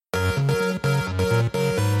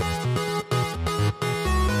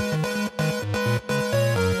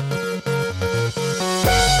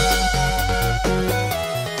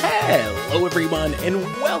Hello everyone, and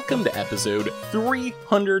welcome to episode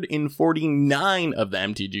 349 of the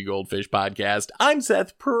MTG Goldfish podcast. I'm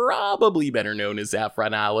Seth, probably better known as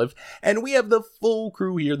Saffron Olive, and we have the full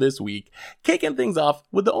crew here this week, kicking things off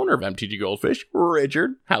with the owner of MTG Goldfish,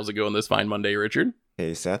 Richard. How's it going this fine Monday, Richard?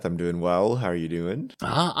 Hey Seth, I'm doing well. How are you doing?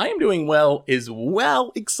 I am doing well as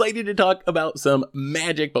well. Excited to talk about some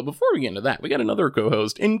Magic, but before we get into that, we got another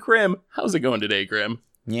co-host in Krim. How's it going today, Krim?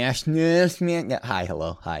 Yes, man. Hi,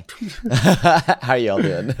 hello, hi. How y'all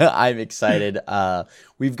doing? I'm excited.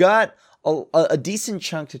 We've got a decent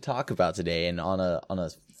chunk to talk about today, and on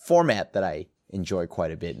a format that I enjoy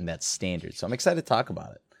quite a bit, and that's Standard. So I'm excited to talk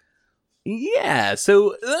about it. Yeah,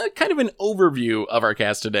 so kind of an overview of our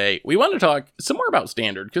cast today. We want to talk some more about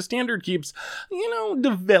Standard, because Standard keeps,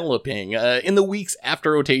 developing in the weeks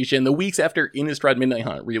after rotation, the weeks after Innistrad Midnight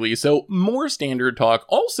Hunt release. So more Standard talk.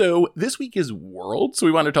 Also, this week is Worlds, so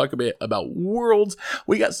we want to talk a bit about Worlds.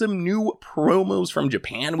 We got some new promos from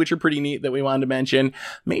Japan, which are pretty neat that we wanted to mention.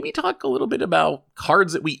 Maybe talk a little bit about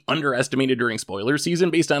cards that we underestimated during spoiler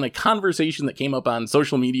season based on a conversation that came up on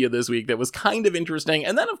social media this week that was kind of interesting.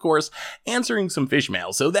 And then, of course, answering some fish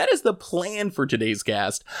mail. So that is the plan for today's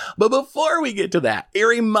cast. But before we get to that, a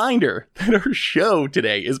reminder that our show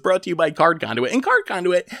today is brought to you by Card Conduit. And Card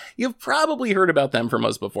Conduit, you've probably heard about them from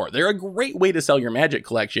us before. They're a great way to sell your Magic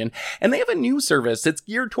collection, and they have a new service that's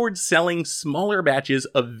geared towards selling smaller batches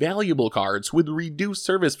of valuable cards with reduced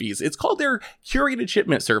service fees. It's called their curated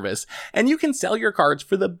shipment service, and you can sell your cards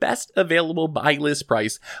for the best available buy list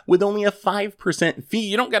price with only a 5% fee.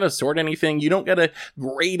 You don't got to sort anything. You don't got to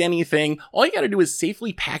grade anything. All you got to do is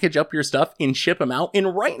safely package up your stuff and ship them out.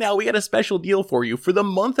 And right now we got a special deal for you. For the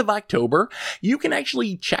month of October, you can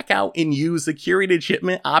actually check out and use the curated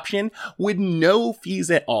shipment option with no fees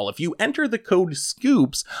at all. If you enter the code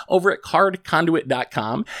SCOOPS over at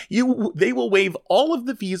cardconduit.com, they will waive all of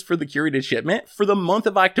the fees for the curated shipment for the month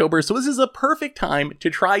of October. So this is a perfect time to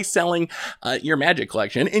try selling your Magic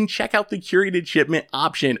collection and check out the curated shipment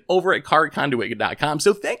option over at cardconduit.com.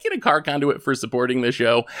 So thank you to Card Conduit for supporting the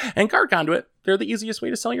show. And Card Conduit, they're the easiest way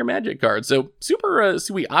to sell your Magic cards. So super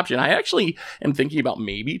sweet option. I actually am thinking about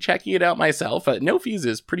maybe checking it out myself. No fees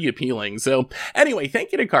is pretty appealing. So anyway,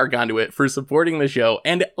 thank you to Card Conduit for supporting the show.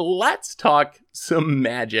 And let's talk some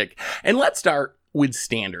Magic. And let's start with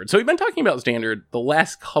Standard. So we've been talking about Standard the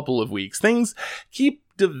last couple of weeks. Things keep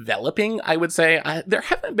developing, I would say. There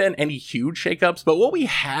haven't been any huge shakeups, but what we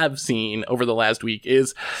have seen over the last week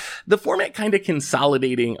is the format kind of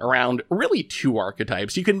consolidating around really two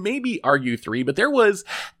archetypes. You can maybe argue three, but there was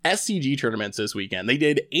SCG tournaments this weekend. They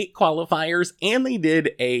did 8 qualifiers, and they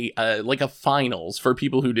did a finals for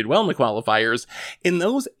people who did well in the qualifiers. In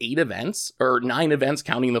those 8 events, or 9 events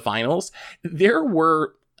counting the finals, there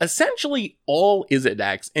were essentially all Izzet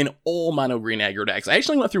decks and all mono green aggro decks. I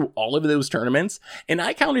actually went through all of those tournaments, and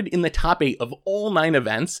I counted in the top 8 of all 9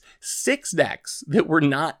 events, 6 decks that were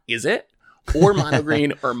not Izzet or mono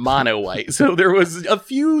green or mono white. So there was a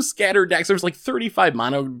few scattered decks. There was like 35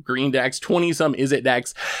 mono green decks, 20 some Izzet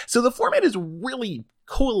decks. So the format is really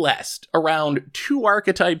coalesced around 2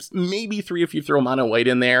 archetypes, maybe 3 if you throw mono white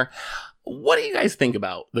in there. What do you guys think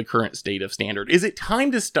about the current state of Standard? Is it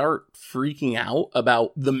time to start freaking out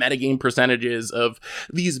about the metagame percentages of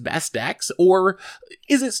these best decks, or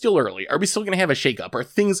is it still early? Are we still going to have a shakeup? Are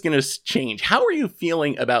things going to change? How are you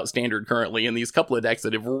feeling about Standard currently in these couple of decks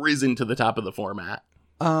that have risen to the top of the format?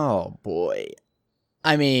 Oh, boy.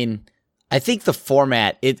 I mean, I think the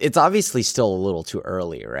format, it's obviously still a little too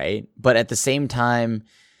early, right? But at the same time,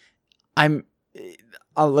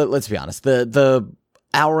 let's be honest, the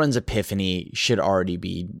Alrund's Epiphany should already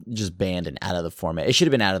be just banned and out of the format. It should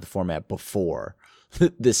have been out of the format before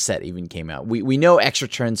this set even came out. We know extra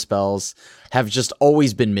turn spells have just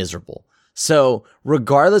always been miserable. So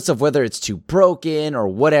regardless of whether it's too broken or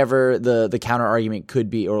whatever the counter argument could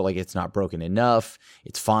be, or like it's not broken enough,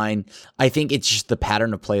 it's fine. I think it's just the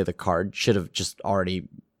pattern of play of the card should have just already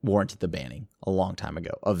warranted the banning a long time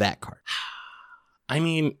ago of that card. I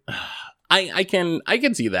mean, I can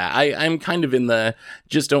see that. I'm kind of in the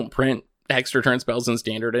just don't print extra turn spells in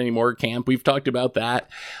Standard anymore camp. We've talked about that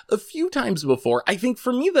a few times before. I think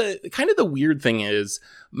for me, the weird thing is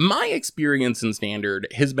my experience in Standard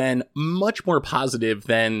has been much more positive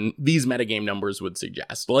than these metagame numbers would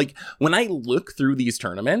suggest. Like when I look through these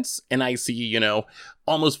tournaments and I see,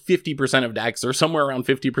 almost 50% of decks, or somewhere around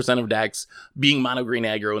 50% of decks being mono green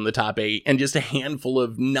aggro in the top 8, and just a handful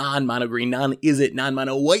of non-mono green, non-Izzet,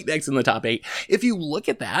 non-mono white decks in the top 8. If you look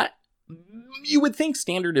at that, you would think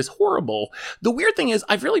standard is horrible. The weird thing is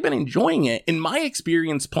I've really been enjoying it. In my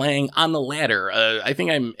experience playing on the ladder, I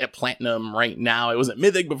think I'm at Platinum right now. I was at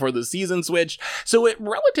Mythic before the season switched. So at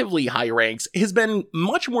relatively high ranks has been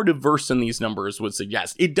much more diverse than these numbers would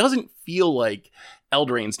suggest. It doesn't feel like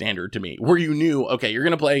Eldraine standard to me, where you knew, okay, you're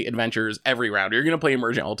going to play adventures every round, you're going to play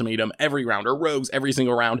Emergent Ultimatum every round, or rogues every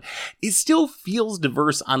single round. It still feels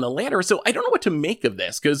diverse on the ladder, so I don't know what to make of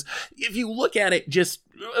this, because if you look at it just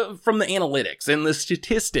from the analytics and the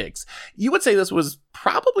statistics, you would say this was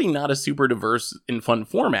probably not a super diverse and fun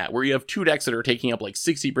format, where you have two decks that are taking up like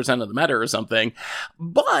 60% of the meta or something.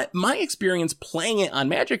 But my experience playing it on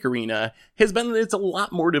Magic Arena has been that it's a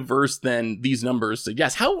lot more diverse than these numbers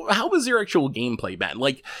suggest. How was your actual gameplay been?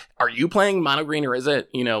 Like, are you playing mono green, or is it,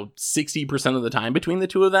 60% of the time between the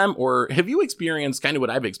two of them? Or have you experienced kind of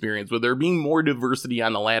what I've experienced, with there being more diversity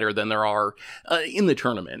on the ladder than there are in the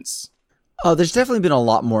tournaments? Oh, there's definitely been a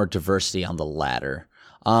lot more diversity on the ladder.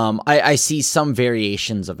 I see some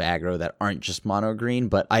variations of aggro that aren't just mono green,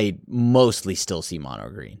 but I mostly still see mono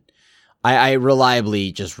green. I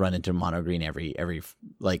reliably just run into mono green every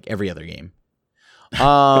other game.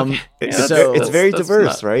 It's very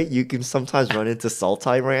diverse, right? You can sometimes run into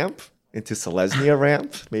Sultai ramp, into Selesnya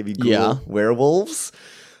ramp, maybe Ghoul werewolves,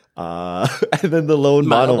 and then the lone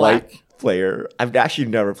mono white player. I've actually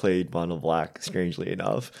never played mono black, strangely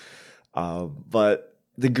enough. But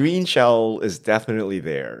the green shell is definitely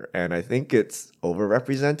there, and I think it's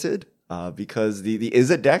overrepresented because the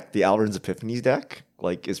Izzet deck, the Alrund's Epiphanies deck,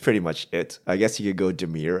 is pretty much it. I guess you could go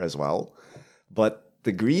Dimir as well, but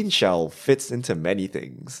the green shell fits into many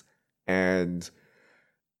things, and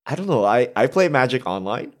I don't know. I play Magic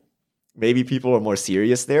Online. Maybe people are more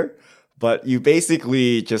serious there, but you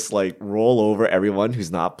basically just roll over everyone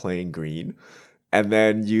who's not playing green. And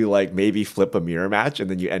then you maybe flip a mirror match, and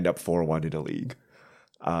then you end up 4-1 in a league.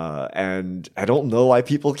 And I don't know why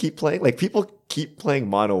people keep playing. People keep playing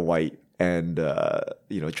mono white and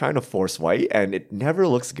trying to force white, and it never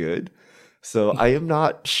looks good. So I am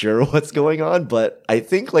not sure what's going on, but I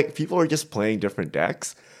think people are just playing different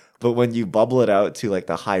decks. But when you bubble it out to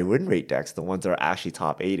the high win rate decks, the ones that are actually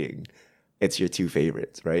top 8ing, it's your two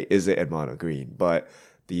favorites, right? Izzet and mono green. But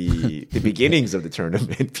the beginnings of the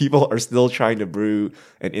tournament, people are still trying to brew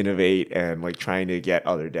and innovate and trying to get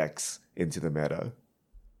other decks into the meta.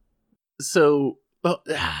 So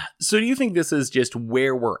do you think this is just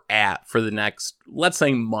where we're at for the next, let's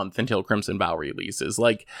say, month until Crimson Vow releases?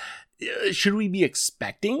 Should we be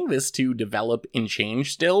expecting this to develop and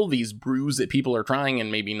change still? These brews that people are trying and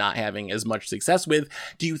maybe not having as much success with,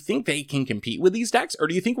 do you think they can compete with these decks? Or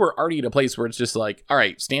do you think we're already at a place where it's just all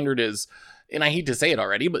right, standard is, and I hate to say it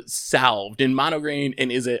already, but salved, and mono green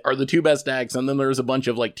and Izzet are the two best decks, and then there's a bunch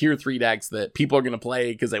of tier 3 decks that people are going to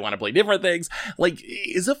play because they want to play different things.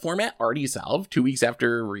 Is the format already salved 2 weeks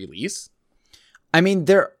after release? I mean,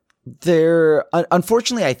 there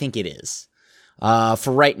unfortunately, I think it is.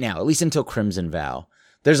 For right now, at least until Crimson Vow.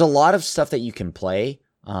 There's a lot of stuff that you can play.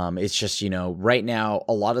 It's just, right now,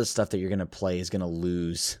 a lot of the stuff that you're going to play is going to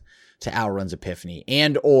lose to Alrund's Epiphany,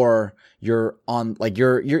 and or you're on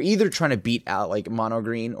you're either trying to beat out mono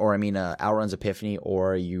green, or Alrund's Epiphany,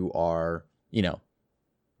 or you are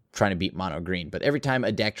trying to beat mono green. But every time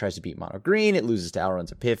a deck tries to beat mono green, it loses to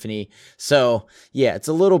Alrund's Epiphany. So yeah, it's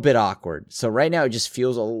a little bit awkward. So right now it just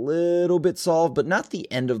feels a little bit solved, but not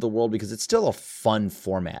the end of the world, because it's still a fun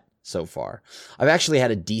format so far. I've actually had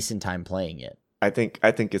a decent time playing it. I think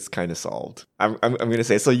it's kind of solved. I'm gonna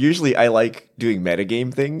say, so usually I like doing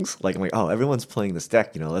metagame things. I'm like, oh, everyone's playing this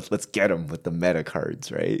deck, let's get them with the meta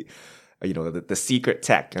cards, right? The secret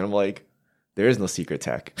tech, and I'm like, there is no secret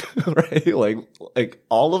tech, right?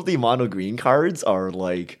 All of the mono green cards are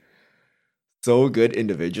so good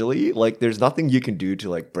individually. There's nothing you can do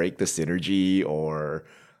to break the synergy or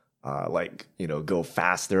go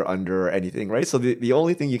faster under or anything, right? So the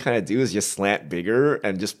only thing you kind of do is just slant bigger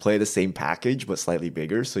and just play the same package but slightly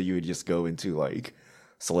bigger. So you would just go into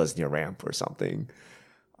Selesnya ramp or something.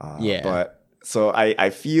 But so I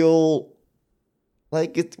feel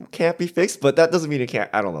it can't be fixed, but that doesn't mean it can't.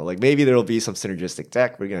 I don't know. Maybe there'll be some synergistic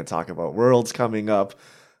deck. We're going to talk about Worlds coming up.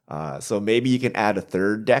 So maybe you can add a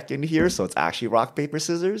third deck in here so it's actually rock, paper,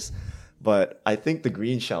 scissors. But I think the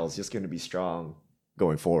green shell is just going to be strong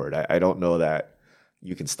going forward. I don't know that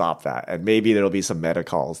you can stop that. And maybe there'll be some meta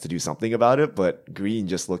calls to do something about it, but green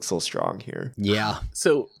just looks so strong here. Yeah.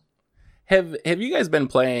 So have you guys been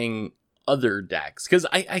playing other decks? Because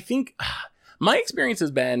I think my experience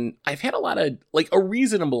has been I've had a lot of, like, a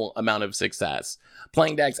reasonable amount of success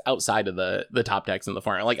playing decks outside of the top decks in the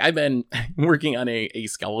format. Like, I've been working on a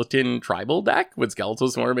skeleton tribal deck with skeletal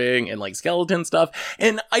swarming and, like, skeleton stuff,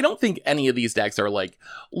 and I don't think any of these decks are, like,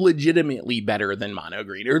 legitimately better than Mono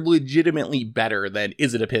Green or legitimately better than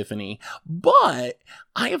Izzet Epiphany, but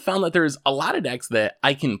I have found that there's a lot of decks that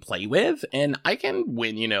I can play with and I can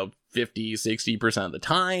win, 50, 60% of the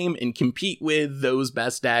time and compete with those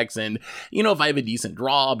best decks. And, if I have a decent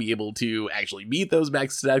draw, I'll be able to actually beat those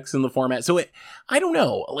best decks in the format. So I don't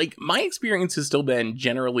know, like, my experience has still been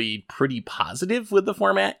generally pretty positive with the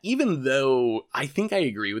format, even though I think I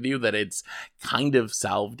agree with you that it's kind of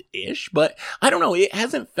solved-ish, but I don't know, it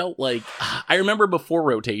hasn't felt like, I remember before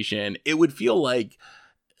rotation, it would feel like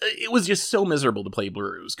it was just so miserable to play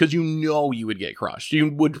Brews because you would get crushed. You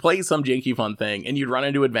would play some janky fun thing and you'd run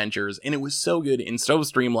into adventures, and it was so good and so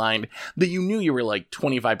streamlined that you knew you were like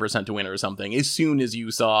 25% to win or something as soon as you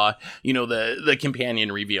saw, the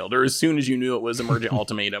companion revealed, or as soon as you knew it was Emergent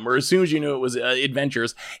Ultimatum, or as soon as you knew it was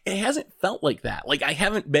adventures. It hasn't felt like that. Like, I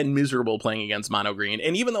haven't been miserable playing against Mono Green,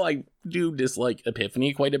 and even though I do dislike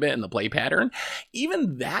Epiphany quite a bit in the play pattern,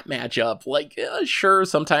 even that matchup, like, sure,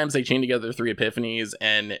 sometimes they chain together 3 Epiphanies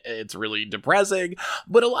and it's really depressing,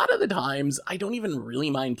 but a lot of the times I don't even really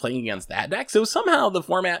mind playing against that deck. So somehow the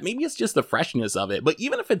format, maybe it's just the freshness of it, but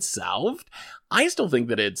even if it's solved, I still think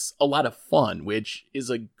that it's a lot of fun, which is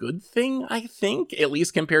a good thing, I think, at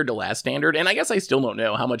least compared to Last Standard. And I guess I still don't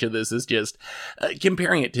know how much of this is just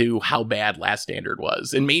comparing it to how bad Last Standard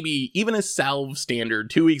was. And maybe even a salve standard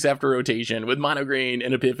 2 weeks after rotation with Mono Green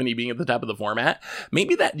and Epiphany being at the top of the format,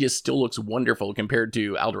 maybe that just still looks wonderful compared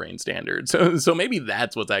to Eldraine Standard. So maybe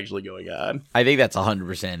that's what's actually going on. I think that's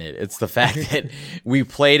 100% it. It's the fact that we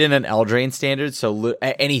played in an Eldraine Standard, so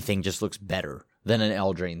anything just looks better than an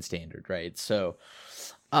Eldraine Standard, right? So,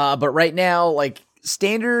 but right now, like,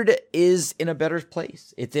 Standard is in a better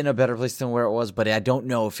place. It's in a better place than where it was, but I don't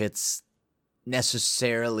know if it's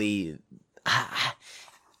necessarily...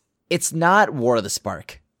 It's not War of the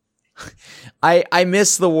Spark. I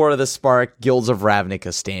miss the War of the Spark, Guilds of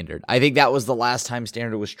Ravnica Standard. I think that was the last time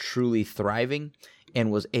Standard was truly thriving and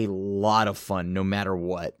was a lot of fun, no matter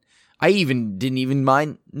what. I didn't even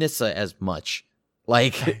mind Nissa as much.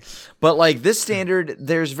 Like, but like this Standard,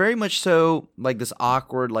 there's very much so like this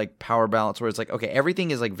awkward like power balance where it's like, okay,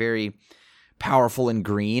 everything is like very powerful in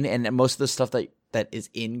green, and most of the stuff that is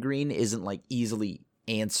in green isn't like easily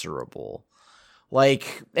answerable.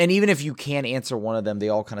 Like, and even if you can answer one of them, they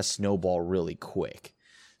all kind of snowball really quick.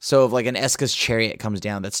 So if like an Eska's Chariot comes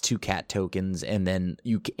down, that's 2 cat tokens, and then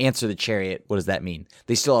you answer the Chariot, what does that mean?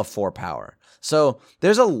 They still have 4 power. So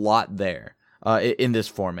there's a lot there in this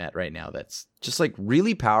format right now that's just like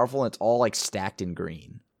really powerful, and it's all like stacked in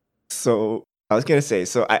green. So I was going to say,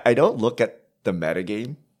 so I don't look at the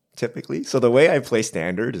metagame typically. So the way I play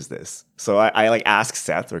Standard is this. So I like ask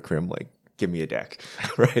Seth or Krim, like, give me a deck,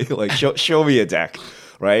 right? Like show me a deck,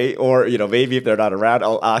 right? Or, maybe if they're not around,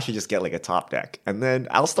 I'll actually just get like a top deck, and then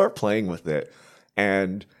I'll start playing with it.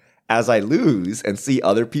 And as I lose and see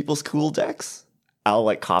other people's cool decks, I'll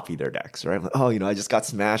like copy their decks, right? I'm like, oh, I just got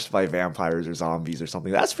smashed by vampires or zombies or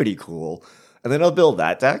something. That's pretty cool. And then I'll build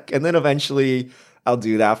that deck. And then eventually I'll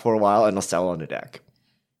do that for a while and I'll sell on a deck.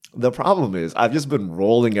 The problem is I've just been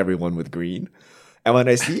rolling everyone with green. And when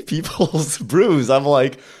I see people's brews, I'm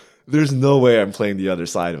like, there's no way I'm playing the other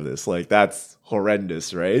side of this. Like, that's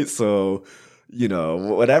horrendous, right? So,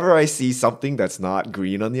 whenever I see something that's not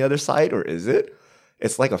green on the other side, or is it?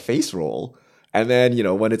 It's like a face roll. And then,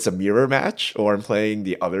 when it's a mirror match or I'm playing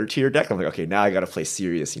the other tier deck, I'm like, okay, now I got to play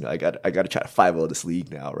serious. I got to try to 5-0 this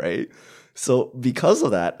league now, right? So because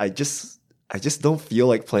of that, I just don't feel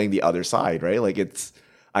like playing the other side, right? Like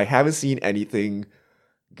I haven't seen anything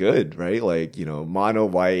good, right? Like, mono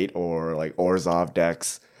white or like Orzhov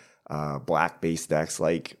decks, black base decks,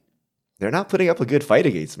 like they're not putting up a good fight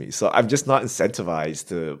against me. So I'm just not incentivized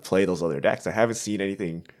to play those other decks. I haven't seen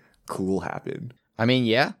anything cool happen. I mean,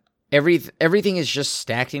 yeah. Everything is just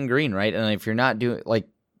stacked in green, right? And if you're not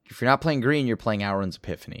playing green, you're playing Alrund's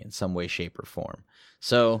Epiphany in some way, shape, or form.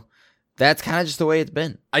 So that's kind of just the way it's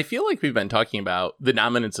been. I feel like we've been talking about the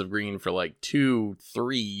dominance of green for like 2-3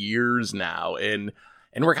 years now, and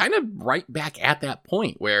And we're kind of right back at that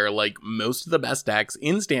point where like most of the best decks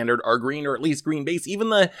in Standard are green, or at least green base. Even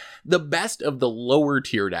the best of the lower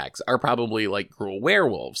tier decks are probably like Gruul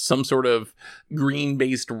Werewolves, some sort of green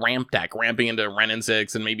based ramp deck, ramping into Wrenn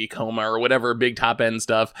 6 and maybe Koma or whatever big top end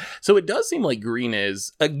stuff. So it does seem like green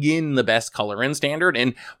is again the best color in Standard.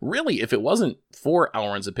 And really, if it wasn't for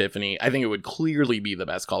Alrund's Epiphany, I think it would clearly be the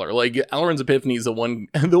best color. Like Alrund's Epiphany is the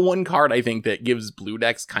one card I think that gives blue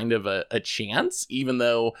decks kind of a chance, even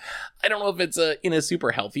though I don't know if it's in a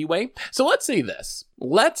super healthy way. So let's say this.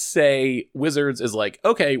 Let's say Wizards is like,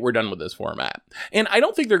 okay, we're done with this format. And I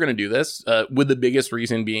don't think they're going to do this, with the biggest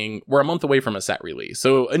reason being we're a month away from a set release.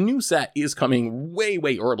 So a new set is coming way,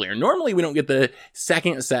 way earlier. Normally, we don't get the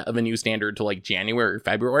second set of a new Standard till like January or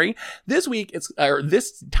February. This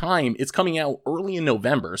time, it's coming out early in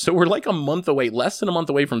November. So we're like a month away, less than a month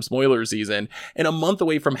away from spoiler season, and a month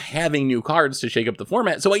away from having new cards to shake up the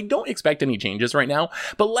format. So I don't expect any changes right now.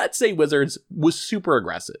 But let's say Wizards was super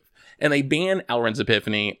aggressive, and they ban Alrund's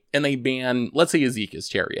Epiphany, and they ban, let's say, Azeka's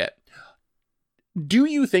Chariot. Do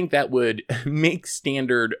you think that would make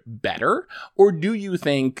Standard better? Or do you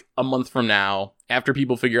think a month from now, after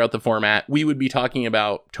people figure out the format, we would be talking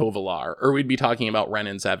about Tovolar, or we'd be talking about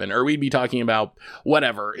Wrenn 7, or we'd be talking about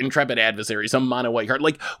whatever, Intrepid Adversary, some mono white card?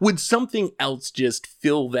 Like, would something else just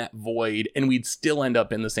fill that void, and we'd still end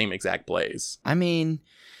up in the same exact place? I mean,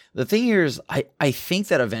 the thing here is, I think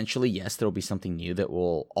that eventually, yes, there'll be something new that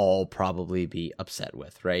we'll all probably be upset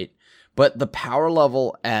with, right? But the power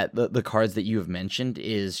level at the cards that you have mentioned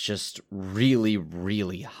is just really,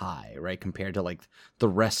 really high, right? Compared to like the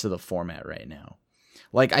rest of the format right now.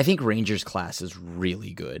 Like, I think Ranger's class is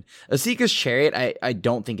really good. Azeka's Chariot, I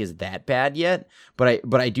don't think is that bad yet, but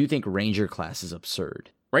I do think Ranger class is absurd.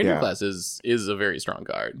 Ranger class is a very strong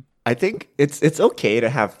card. I think it's okay to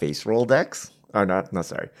have face roll decks. Or not,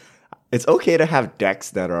 sorry. It's okay to have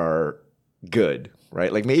decks that are good,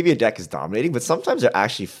 right? Like maybe a deck is dominating, but sometimes they're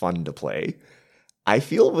actually fun to play. I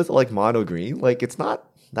feel with like mono green, like it's not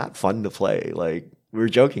that fun to play. Like we were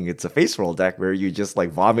joking, it's a face roll deck where you just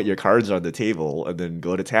like vomit your cards on the table and then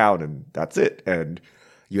go to town and that's it. And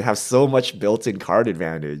you have so much built-in card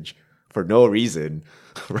advantage for no reason,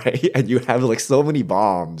 right? And you have like so many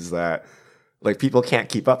bombs that like people can't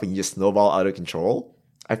keep up and you just snowball out of control.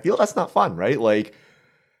 I feel that's not fun, right? Like,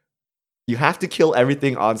 you have to kill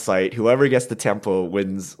everything on site. Whoever gets the tempo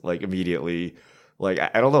wins, like, immediately. Like,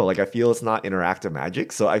 I don't know. Like, I feel it's not interactive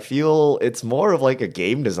Magic. So I feel it's more of, like, a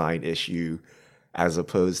game design issue as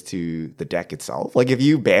opposed to the deck itself. Like, if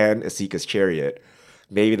you ban Azeka's Chariot,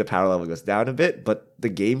 maybe the power level goes down a bit, but the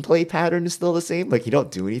gameplay pattern is still the same. Like, you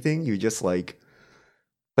don't do anything. You just, like,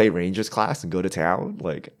 play Ranger's class and go to town.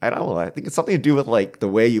 Like, I don't know. I think it's something to do with, like, the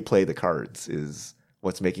way you play the cards is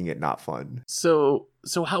what's making it not fun. So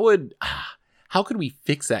how could we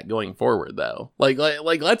fix that going forward though? Like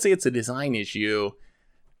let's say it's a design issue,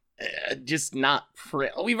 just not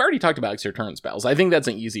we've already talked about extra turn spells. I think that's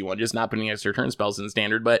an easy one, just not putting extra turn spells in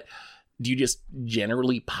Standard. But do you just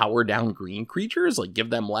generally power down green creatures, like give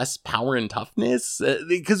them less power and toughness?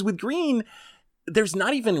 Because with green, there's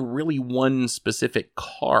not even really one specific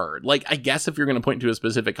card. Like, I guess if you're going to point to a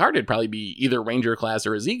specific card, it'd probably be either Ranger class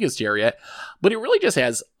or Azeka's Chariot, but it really just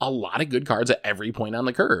has a lot of good cards at every point on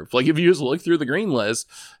the curve. Like, if you just look through the green list,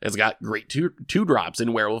 it's got great two drops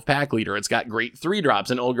in Werewolf Pack Leader. It's got great 3 drops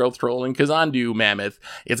in Old Growth Troll and Kazandu Mammoth.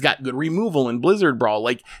 It's got good removal in Blizzard Brawl.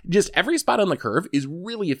 Like, just every spot on the curve is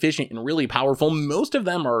really efficient and really powerful. Most of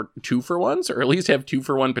them are 2-for-1s, or at least have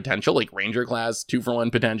 2-for-1 potential, like Ranger class,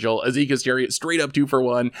 2-for-1 potential, Azeka's Chariot, straight up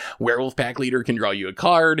 2-for-1. Werewolf Pack Leader can draw you a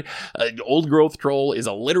card. Old Growth Troll is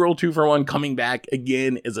a literal 2-for-1, coming back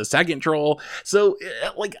again as a second troll. So,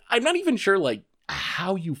 like, I'm not even sure, like,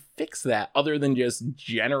 how you fix that other than just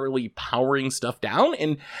generally powering stuff down.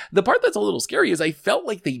 And the part that's a little scary is I felt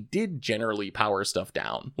like they did generally power stuff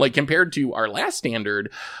down. Like, compared to our last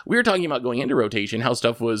Standard, we were talking about going into rotation, how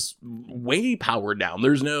stuff was way powered down.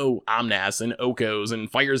 There's no Omnaths and Okos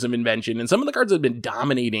and Fires of Invention, and some of the cards have been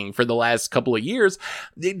dominating for the last couple of years.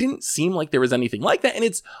 It didn't seem like there was anything like that, and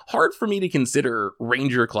it's hard for me to consider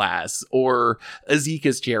Ranger class or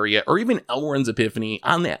Azeka's Chariot or even Elrond's Epiphany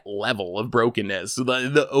on that level of brokenness,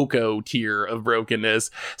 the Oko tier of brokenness.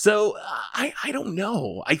 So I don't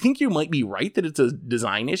know. I think you might be right that it's a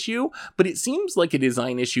design issue, but it seems like a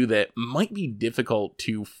design issue that might be difficult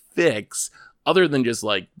to fix other than just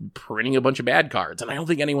like printing a bunch of bad cards. And I don't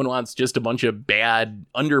think anyone wants just a bunch of bad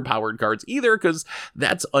underpowered cards either, because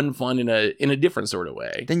that's unfun in a different sort of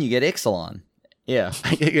way. Then you get Ixalan. Yeah,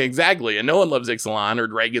 exactly. And no one loves Ixalan or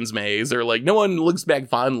Dragon's Maze, or like no one looks back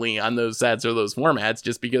fondly on those sets or those formats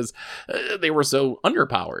just because they were so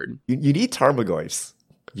underpowered. You need Tarmogoyfs.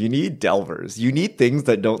 You need delvers. You need things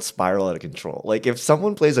that don't spiral out of control. Like if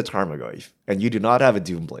someone plays a Tarmogoyf and you do not have a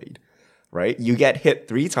Doomblade, right? You get hit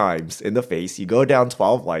 3 times in the face, you go down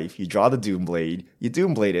 12 life, you draw the Doomblade, you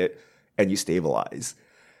Doomblade it, and you stabilize.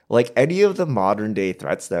 Like any of the modern day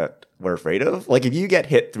threats that we're afraid of, like if you get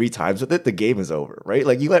hit 3 times with it, the game is over, right?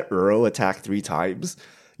 Like you let Uro attack 3 times,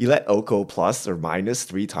 you let Oko plus or minus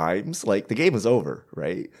 3 times, like the game is over,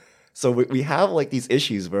 right? So we have like these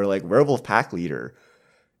issues where like Werewolf Pack Leader,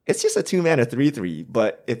 it's just a 2-mana 3/3,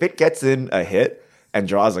 but if it gets in a hit and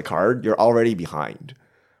draws a card, you're already behind,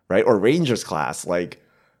 right? Or Ranger's class, like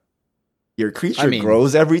your creature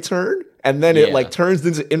grows every turn, and then it like turns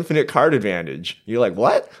into infinite card advantage. You're like,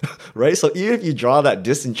 what? Right? So even if you draw that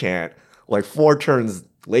disenchant like 4 turns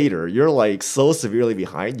later, you're like so severely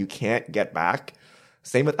behind, you can't get back.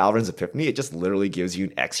 Same with Alrund's Epiphany, it just literally gives you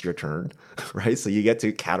an extra turn, right? So you get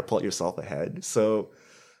to catapult yourself ahead. So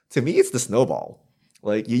to me, it's the snowball.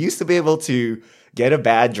 Like you used to be able to get a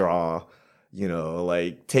bad draw, you know,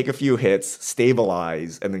 like take a few hits,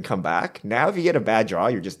 stabilize, and then come back. Now, if you get a bad draw,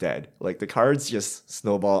 you're just dead. Like the cards just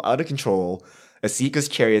snowball out of control. Esika's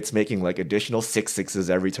Chariot's making like additional 6/6s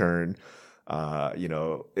every turn. You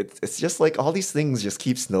know, it's just like all these things just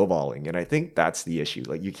keep snowballing. And I think that's the issue.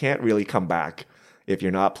 Like you can't really come back if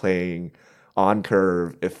you're not playing on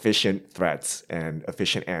curve, efficient threats and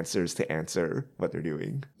efficient answers to answer what they're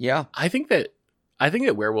doing. Yeah. I think that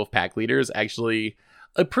Werewolf Pack Leader is actually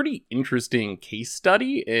a pretty interesting case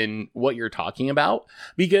study in what you're talking about,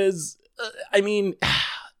 because I mean,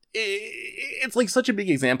 it's like such a big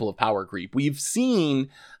example of power creep. We've seen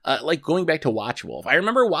like going back to Watchwolf. I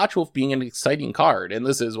remember Watchwolf being an exciting card, and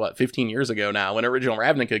this is 15 years ago now when original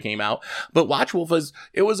Ravnica came out. But Watchwolf was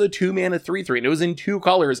a 2-mana 3/3, and it was in 2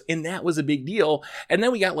 colors, and that was a big deal. And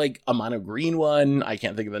then we got like a mono green one. I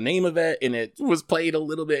can't think of the name of it, and it was played a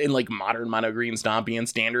little bit in like modern mono green Stompy and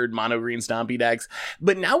standard mono green Stompy decks.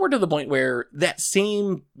 But now we're to the point where that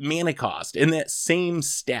same mana cost and that same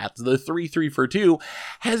stats, the 3/3 for 2,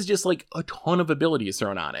 has just like a ton of abilities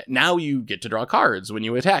thrown on it. Now you get to draw cards when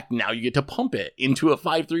you attack. Now you get to pump it into a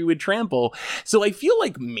 5/3 with trample. So I feel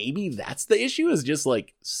like maybe that's the issue, is just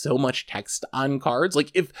like so much text on cards.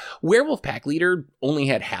 Like if Werewolf Pack Leader only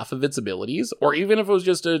had half of its abilities, or even if it was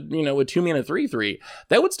just a 2-mana 3/3,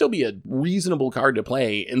 that would still be a reasonable card to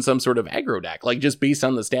play in some sort of aggro deck, like just based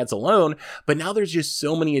on the stats alone. But now there's just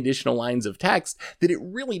so many additional lines of text that it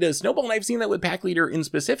really does snowball. And I've seen that with Pack Leader in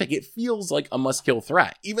specific. It feels like a must-kill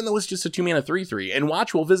threat, even though it's just a 2-mana 3/3. And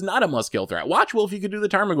Watchwolf is not a must-kill threat. Watchwolf, you could do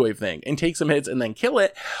the Tarmogoyf thing and take some hits and then kill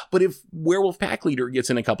it. But if Werewolf Pack Leader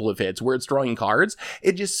gets in a couple of hits where it's drawing cards,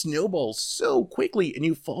 it just snowballs so quickly and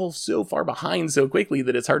you fall so far behind so quickly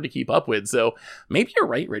that it's hard to keep up with. So maybe you're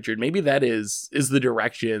right, Richard. Maybe that is the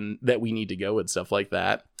direction that we need to go with stuff like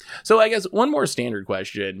that. So I guess one more standard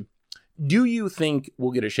question. Do you think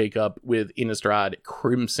we'll get a shakeup with Innistrad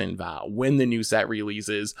Crimson Vow when the new set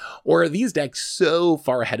releases? Or are these decks so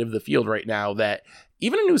far ahead of the field right now that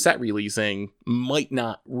even a new set releasing might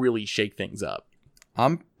not really shake things up?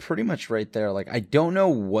 I'm pretty much right there. Like, I don't know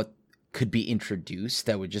what could be introduced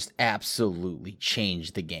that would just absolutely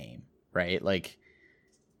change the game, right? Like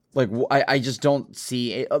I just don't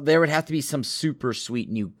see it. There would have to be some super sweet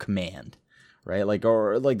new command, right? Like,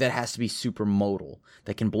 or like that has to be super modal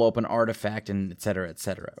that can blow up an artifact and et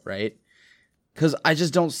cetera, right? Because I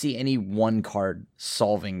just don't see any one card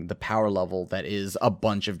solving the power level that is a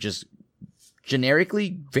bunch of just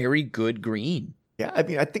generically very good green. Yeah, I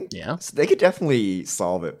mean, I think they could definitely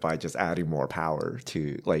solve it by just adding more power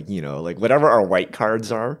to, like, like whatever our white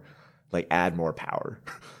cards are, like add more power.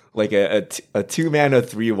 Like a 2-mana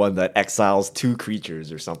 3/1 that exiles 2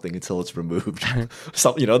 creatures or something until it's removed.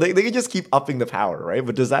 So, they can just keep upping the power, right?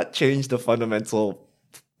 But does that change the fundamental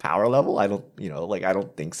power level? I don't, I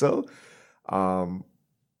don't think so.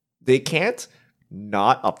 They can't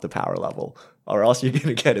not up the power level, or else you're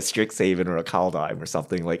going to get a Strixhaven or a Kaldheim or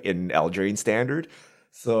something like in Eldraine Standard.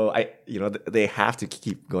 So they have to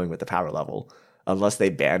keep going with the power level unless they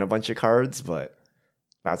ban a bunch of cards, but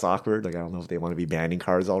that's awkward. Like, I don't know if they want to be banning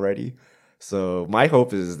cards already. So my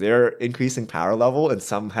hope is they're increasing power level and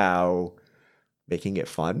somehow making it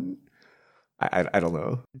fun. I don't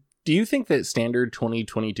know. Do you think that Standard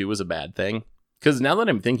 2022 was a bad thing? Because now that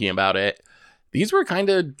I'm thinking about it, these were kind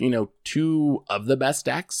of, two of the best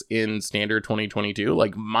decks in Standard 2022.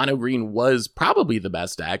 Like, Mono Green was probably the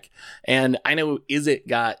best deck. And I know Izzet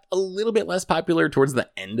got a little bit less popular towards the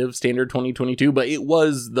end of Standard 2022, but it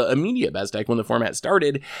was the immediate best deck when the format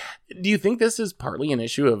started. Do you think this is partly an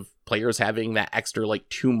issue of players having that extra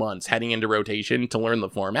 2 months heading into rotation to learn the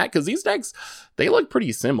format? Because these decks, they look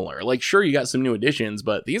pretty similar. Like, sure, you got some new additions,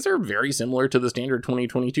 but these are very similar to the Standard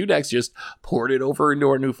 2022 decks, just ported over into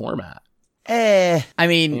our new format. I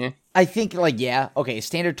think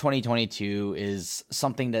Standard 2022 is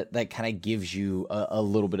something that kind of gives you a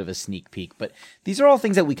little bit of a sneak peek, but these are all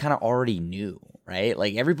things that we kind of already knew, right?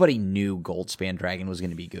 Like, everybody knew Goldspan Dragon was going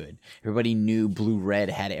to be good. Everybody knew Blue Red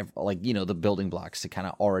had the building blocks to kind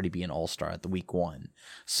of already be an all-star at the week 1.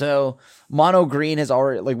 So Mono Green has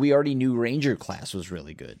already, we already knew Ranger class was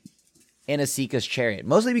really good. And Esika's Chariot,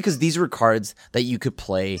 mostly because these were cards that you could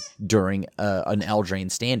play during an Eldraine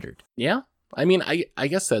Standard. Yeah. I mean, I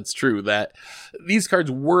guess that's true that these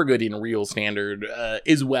cards were good in real Standard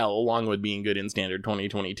as well, along with being good in Standard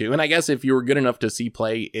 2022. And I guess if you were good enough to see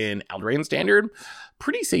play in Eldraine Standard,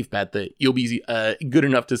 pretty safe bet that you'll be good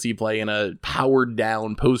enough to see play in a powered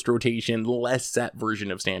down, post-rotation, less set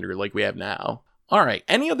version of Standard like we have now. All right,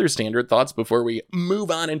 any other Standard thoughts before we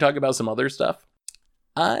move on and talk about some other stuff?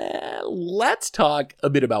 Let's talk a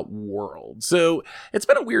bit about World. So it's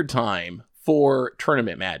been a weird time for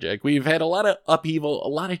Tournament Magic. We've had a lot of upheaval, a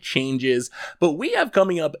lot of changes, but we have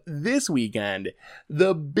coming up this weekend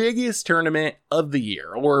the biggest tournament of the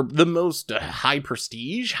year, or the most high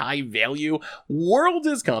prestige, high value. Worlds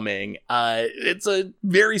is coming. It's a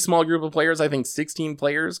very small group of players. I think 16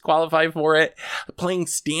 players qualify for it. Playing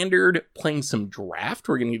Standard, playing some Draft.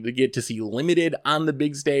 We're going to get to see Limited on the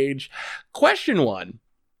big stage. Question 1.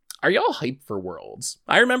 Are y'all hyped for Worlds?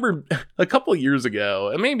 I remember a couple years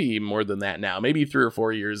ago, maybe more than that now, maybe 3 or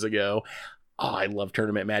 4 years ago. Oh, I love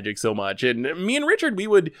Tournament Magic so much. And me and Richard, we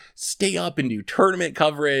would stay up and do tournament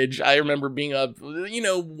coverage. I remember being up,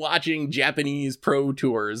 watching Japanese pro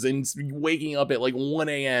tours and waking up at 1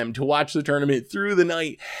 a.m. to watch the tournament through the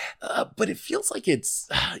night. But it feels like it's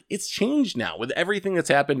changed now with everything that's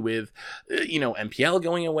happened with, MPL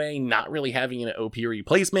going away, not really having an OP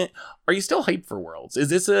replacement. Are you still hyped for Worlds? Is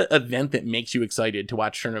this an event that makes you excited to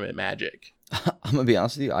watch Tournament Magic? I'm going to be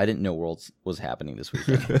honest with you. I didn't know Worlds was happening this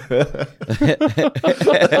weekend. Does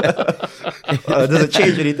it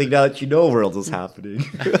change anything now that you know Worlds is happening?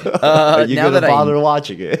 Are you going to bother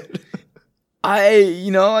watching it? I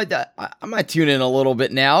might tune in a little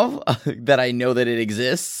bit now that I know that it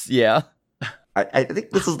exists. Yeah. I think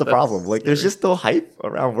this is the problem. There's just no hype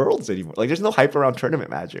around Worlds anymore. There's no hype around Tournament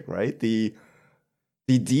Magic, right? The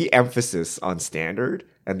de-emphasis on Standard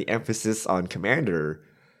and the emphasis on Commander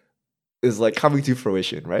is coming to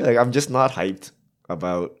fruition, right? I'm just not hyped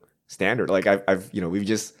about Standard. We've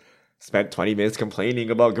just spent 20 minutes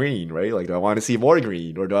complaining about Green, right? Do I want to see more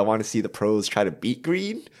Green, or do I want to see the pros try to beat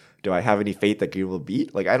Green? Do I have any faith that Green will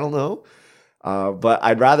beat? I don't know. But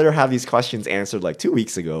I'd rather have these questions answered 2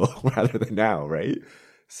 weeks ago rather than now, right?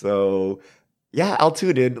 So yeah, I'll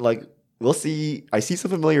tune in. We'll see. I see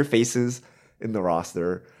some familiar faces in the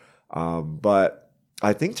roster, but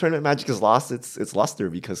I think Tournament Magic has lost its luster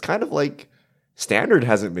because Standard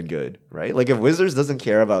hasn't been good, right? If Wizards doesn't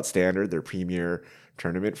care about Standard, their premier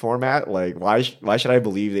tournament format, why should I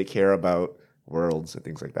believe they care about Worlds and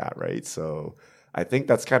things like that, right? So I think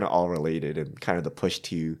that's kind of all related and kind of the push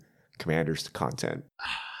to Commander's content.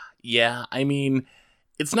 Yeah, I mean,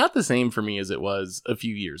 it's not the same for me as it was a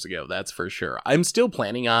few years ago, that's for sure. I'm still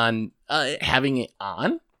planning on having it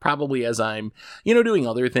on, probably as I'm, doing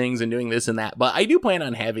other things and doing this and that. But I do plan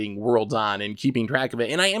on having Worlds on and keeping track of it.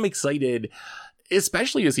 And I am excited,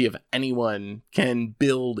 especially to see if anyone can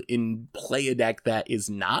build and play a deck that is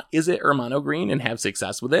not Izzet or Mono Green and have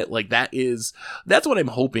success with it. That's what I'm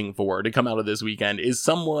hoping for to come out of this weekend, is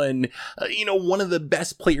someone, one of the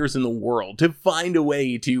best players in the world to find a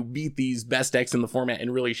way to beat these best decks in the format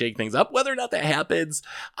and really shake things up. Whether or not that happens,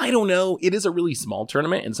 I don't know. It is a really small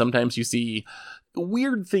tournament, and sometimes you see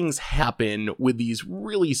weird things happen with these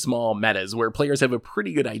really small metas where players have a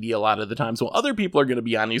pretty good idea a lot of the time. So other people are going to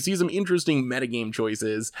be on. You see some interesting metagame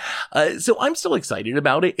choices. So I'm still excited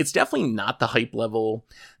about it. It's definitely not the hype level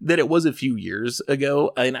that it was a few years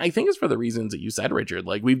ago. And I think it's for the reasons that you said, Richard.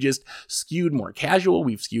 We've just skewed more casual.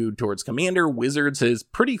 We've skewed towards Commander. Wizards has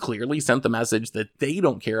pretty clearly sent the message that they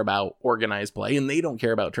don't care about organized play and they don't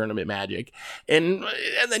care about Tournament Magic. And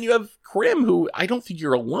then you have Crim, who I don't think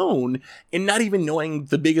you're alone in not even even knowing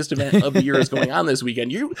the biggest event of the year is going on this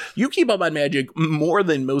weekend. You keep up on Magic more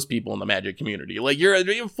than most people in the Magic community. Like, you're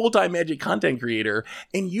a full-time Magic content creator,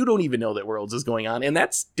 and you don't even know that Worlds is going on, and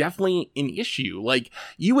that's definitely an issue. Like,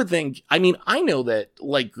 you would think, I mean, I know that,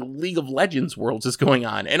 like, League of Legends Worlds is going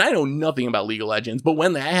on, and I know nothing about League of Legends, but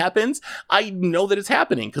when that happens, I know that it's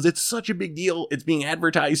happening, because it's such a big deal. It's being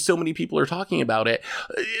advertised. So many people are talking about it.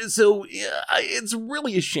 So it's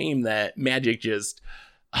really a shame that Magic just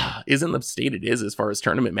is in the state it is as far as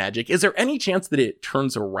tournament Magic. Is there any chance that it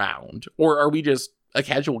turns around, or are we just a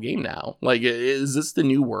casual game now? Like, is this the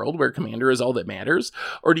new world where Commander is all that matters?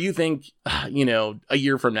 Or do you think, a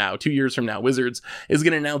year from now, 2 years from now, Wizards is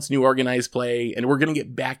going to announce new organized play and we're going to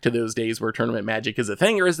get back to those days where tournament Magic is a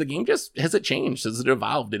thing? Or is the game has it changed? Has it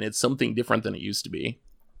evolved and it's something different than it used to be?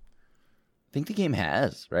 I think the game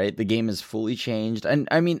has, right? The game has fully changed. And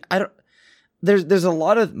I mean, there's a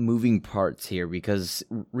lot of moving parts here, because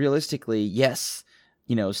realistically, yes,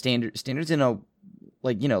 standards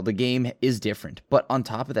the game is different, but on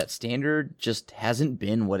top of that, Standard just hasn't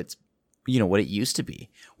been what it's, what it used to be,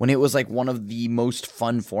 when it was like one of the most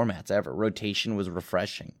fun formats ever. Rotation was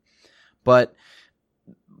refreshing, but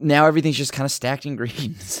now everything's just kind of stacked in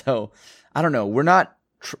green. So I don't know. We're not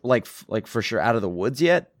like for sure out of the woods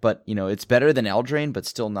yet, but it's better than Eldraine, but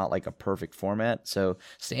still not like a perfect format. So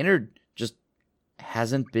Standard just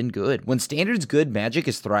hasn't been good. When Standard's good, Magic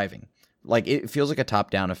is thriving. Like, it feels like a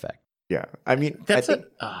top-down effect. Yeah, I mean, I think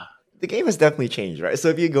the game has definitely changed, right? So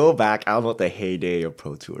if you go back, I don't know what the heyday of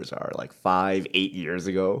Pro Tours are, like 5-8 years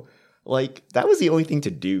ago, like, that was the only thing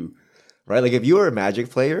to do, right? Like, if you were a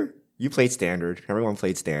Magic player, you played Standard. Everyone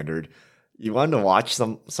played Standard. You wanted to watch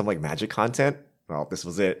some like Magic content. Well, this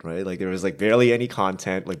was it, right? Like, there was like barely any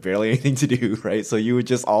content, like barely anything to do, right? So you would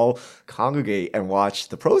just all congregate and watch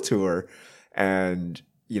the Pro Tour, and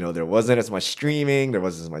there wasn't as much streaming, there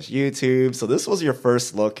wasn't as much YouTube. So this was your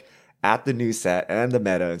first look at the new set and the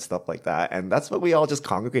meta and stuff like that. And that's what we all just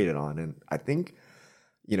congregated on. And I think,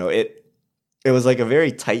 it was like a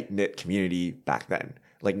very tight-knit community back then.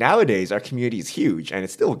 Like, nowadays, our community is huge and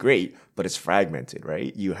it's still great, but it's fragmented,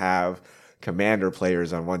 right? You have Commander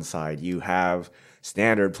players on one side, you have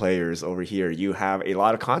Standard players over here, you have a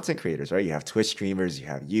lot of content creators, right? You have Twitch streamers, you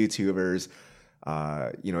have YouTubers,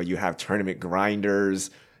 you have tournament grinders,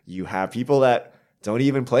 you have people that don't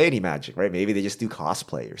even play any Magic, right? Maybe they just do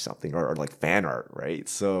cosplay or something, or like fan art, right?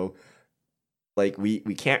 So, like, we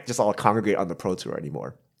can't just all congregate on the Pro Tour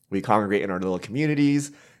anymore. We congregate in our little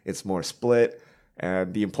communities. It's more split,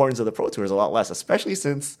 and the importance of the Pro Tour is a lot less, especially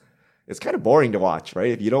since it's kind of boring to watch,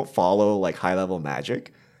 right? If you don't follow like high-level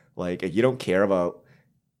Magic, like, if you don't care about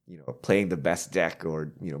playing the best deck,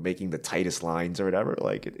 or making the tightest lines or whatever,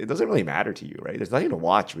 like, it doesn't really matter to you, right? There's nothing to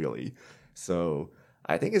watch, really. So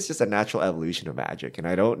I think it's just a natural evolution of Magic, and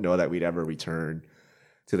I don't know that we'd ever return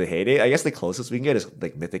to the heyday. I guess the closest we can get is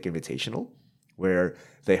like Mythic Invitational, where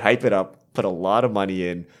they hype it up, put a lot of money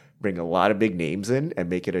in, bring a lot of big names in, and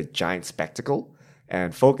make it a giant spectacle,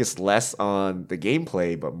 and focus less on the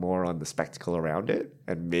gameplay but more on the spectacle around it.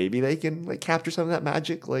 And maybe they can like capture some of that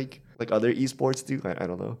magic like other esports do. I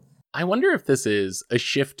don't know. I wonder if this is a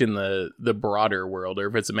shift in the broader world, or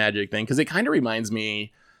if it's a Magic thing, because it kind of reminds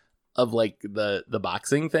me of like the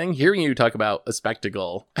boxing thing. Hearing you talk about a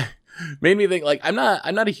spectacle made me think, like, I'm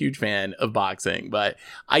not a huge fan of boxing, but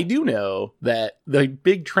I do know that the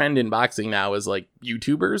big trend in boxing now is like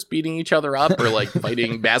YouTubers beating each other up, or like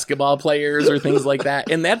fighting basketball players or things like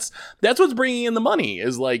that. And that's what's bringing in the money,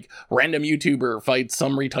 is like random YouTuber fights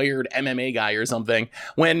some retired MMA guy or something.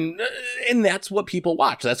 And that's what people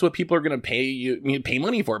watch. That's what people are going to pay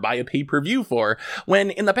money for, buy a pay-per-view for.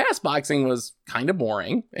 When in the past, boxing was kind of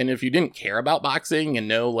boring. And if you didn't care about boxing and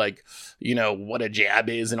know, like, what a jab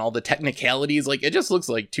is and all the technicalities, like, it just looks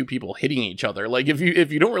like two people hitting each other. Like, if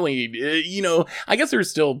you don't really, I guess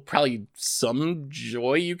there's still probably some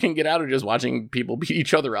joy you can get out of just watching people beat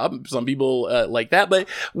each other up. Some people like that, but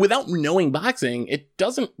without knowing boxing, it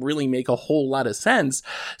doesn't really make a whole lot of sense.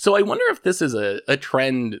 So I wonder if this is a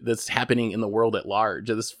trend that's happening in the world at large,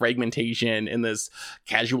 of this fragmentation and this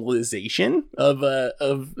casualization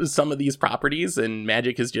of some of these properties, and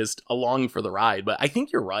Magic is just along for the ride. But I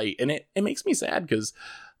think you're right, and it makes me sad, because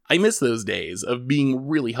I miss those days of being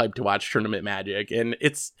really hyped to watch tournament Magic, and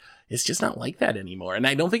it's just not like that anymore. And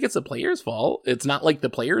I don't think it's the players' fault. It's not like the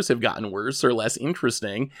players have gotten worse or less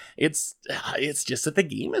interesting. It's just that the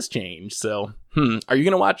game has changed. So, are you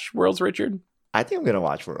going to watch Worlds, Richard? I think I'm going to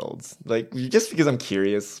watch Worlds. Like, just because I'm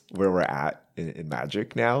curious where we're at in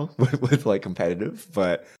Magic now with like competitive.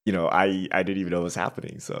 But, I didn't even know it was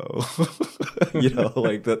happening. So,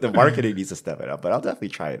 like the marketing needs to step it up. But I'll definitely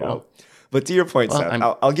try it out. But to your point, Seth,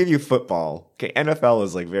 I'll give you football. Okay, NFL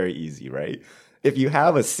is like very easy, right? If you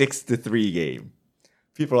have a 6-3 game,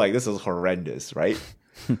 people are like, this is horrendous, right?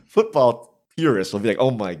 Football purists will be like,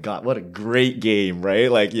 oh my God, what a great game,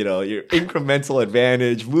 right? Like, you know, your incremental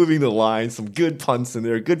advantage, moving the line, some good punts in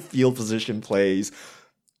there, good field position plays,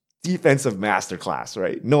 defensive masterclass,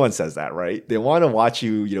 right? No one says that, right? They want to watch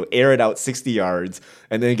you, you know, air it out 60 yards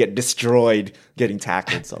and then get destroyed getting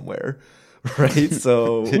tackled somewhere. Right?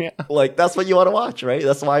 So like that's what you want to watch, right?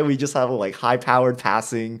 That's why we just have like high-powered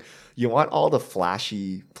passing. You want all the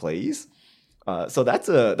flashy plays. So that's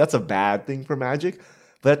a bad thing for Magic.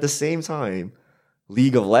 But at the same time,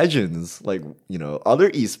 League of Legends, like, you know, other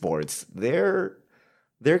esports,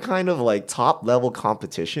 they're kind of like top level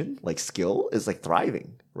competition, like skill is like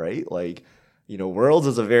thriving, right? Like, you know, Worlds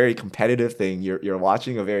is a very competitive thing. You're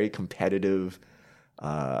watching a very competitive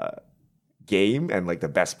game and like the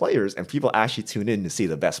best players, and people actually tune in to see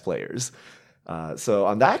the best players. So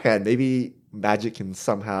on that hand, maybe Magic can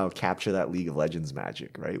somehow capture that League of Legends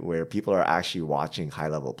magic, right? Where people are actually watching high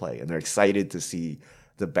level play and they're excited to see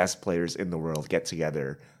the best players in the world get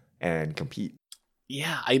together and compete.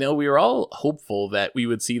 Yeah, I know we were all hopeful that we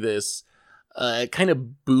would see this kind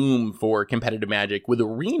of boom for competitive Magic with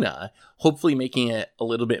Arena, hopefully making it a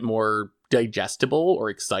little bit more digestible or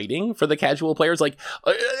exciting for the casual players. Like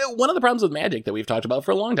one of the problems with Magic that we've talked about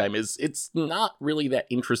for a long time is it's not really that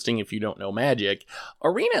interesting if you don't know Magic.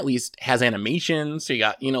 Arena at least has animations. So you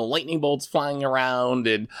got, you know, lightning bolts flying around,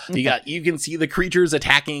 and you can see the creatures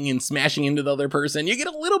attacking and smashing into the other person. You get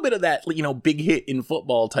a little bit of that, you know, big hit in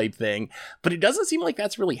football type thing, but it doesn't seem like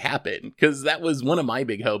that's really happened, because that was one of my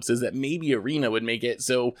big hopes, is that maybe Arena would make it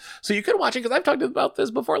so you could watch it, because I've talked about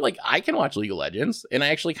this before. Like, I can watch League of Legends and I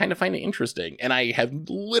actually kind of find it interesting. And I have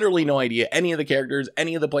literally no idea any of the characters,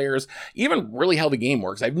 any of the players, even really how the game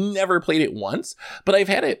works. I've never played it once, but I've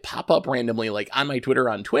had it pop up randomly, like on my Twitter,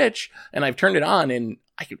 on Twitch, and I've turned it on, and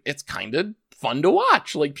it's kind of fun to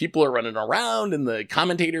watch. Like, people are running around and the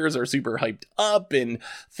commentators are super hyped up and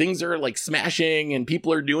things are like smashing and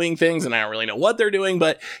people are doing things and I don't really know what they're doing.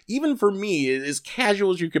 But even for me, as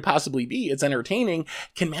casual as you could possibly be, it's entertaining.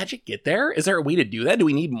 Can Magic get there? Is there a way to do that? Do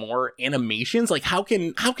we need more animations? Like, how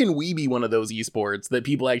can we be one of those esports that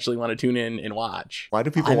people actually want to tune in and watch? Why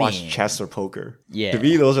do people watch chess or poker? Yeah. To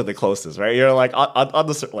me, those are the closest, right? You're like, on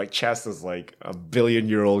the, like, chess is like a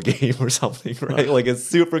billion-year-old game or something, right? Like, it's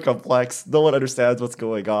super complex. No one understands what's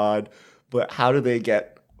going on, but how do they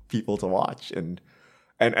get people to watch? And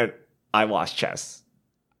I watch chess.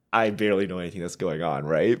 I barely know anything that's going on,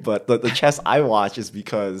 right? But the chess I watch is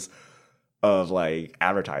because of like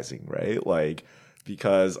advertising, right? Like,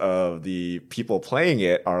 because of the people playing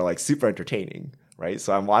it are like super entertaining, right?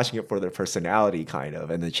 So I'm watching it for their personality, kind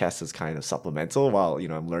of, and the chess is kind of supplemental while, you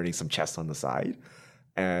know, I'm learning some chess on the side.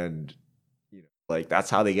 And, you know, like, that's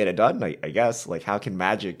how they get it done, I guess. Like, how can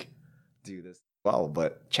Magic do this well?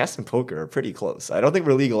 But chess and poker are pretty close. I don't think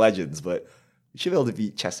we're League of Legends, but we should be able to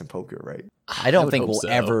beat chess and poker, right? I don't think we'll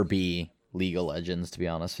ever be League of Legends, to be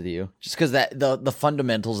honest with you. Just because that the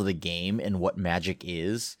fundamentals of the game and what Magic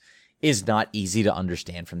is not easy to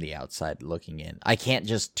understand from the outside looking in. I can't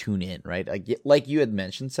just tune in, right? Like you had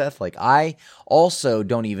mentioned, Seth, like, I also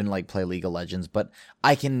don't even like play League of Legends, but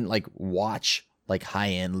I can like watch like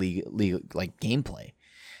high-end league like gameplay.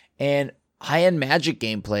 And high-end Magic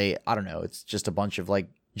gameplay, I don't know, it's just a bunch of like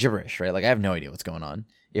gibberish, right? Like, I have no idea what's going on.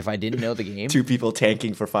 If I didn't know the game. Two people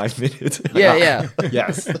tanking for 5 minutes. Yeah.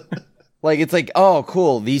 Yes. Like, it's like, oh,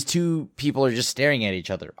 cool, these two people are just staring at each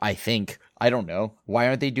other, I think. I don't know. Why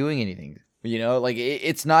aren't they doing anything? You know, like,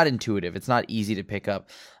 it's not intuitive. It's not easy to pick up.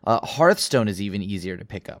 Hearthstone is even easier to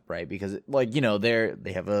pick up, right? Because, like, you know,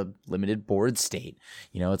 they have a limited board state.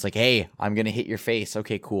 You know, it's like, hey, I'm going to hit your face.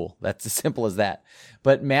 Okay, cool. That's as simple as that.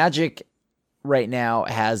 But Magic right now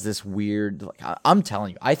has this weird, like, I'm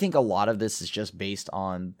telling you, I think a lot of this is just based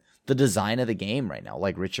on the design of the game right now,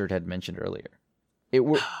 like Richard had mentioned earlier.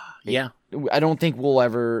 Yeah. I don't think we'll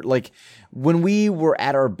ever, like, when we were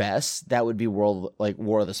at our best, that would be War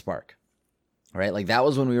of the Spark, right? Like, that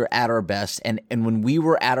was when we were at our best, and when we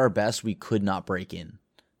were at our best, we could not break in,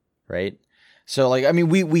 right? So, like, I mean,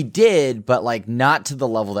 we did, but, like, not to the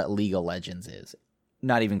level that League of Legends is.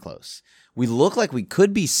 Not even close. We look like we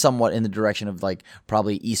could be somewhat in the direction of, like,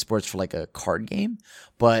 probably esports for, like, a card game,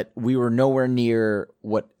 but we were nowhere near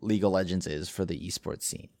what League of Legends is for the esports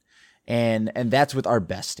scene. And that's with our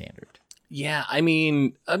best standard. Yeah, I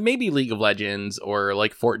mean, maybe League of Legends or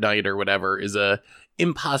like Fortnite or whatever is a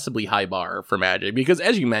impossibly high bar for Magic, because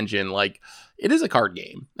as you mentioned, like, it is a card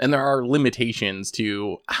game and there are limitations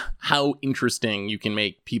to how interesting you can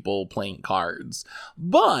make people playing cards.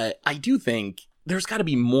 But I do think there's got to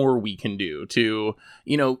be more we can do to,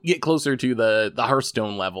 get closer to the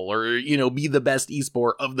Hearthstone level, or, be the best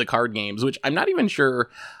esport of the card games, which I'm not even sure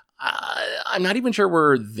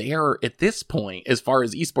we're there at this point. As far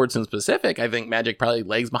as esports in specific, I think Magic probably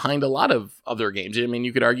lags behind a lot of other games. I mean,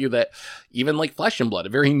 you could argue that even like Flesh and Blood, a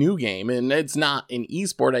very new game, and it's not an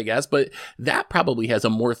esport, I guess, but that probably has a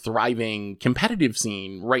more thriving competitive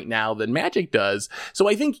scene right now than Magic does. So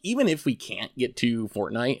I think even if we can't get to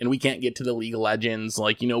Fortnite and we can't get to the League of Legends,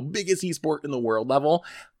 like, biggest esport in the world level,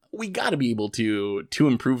 we got to be able to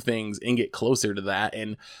improve things and get closer to that.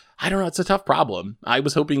 And I don't know, it's a tough problem. I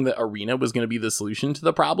was hoping that Arena was going to be the solution to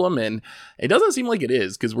the problem, and it doesn't seem like it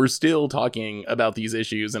is, because we're still talking about these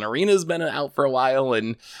issues, and Arena's been out for a while,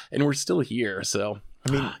 and we're still here. So,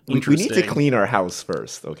 I mean, we need to clean our house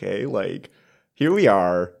first, okay? Like, here we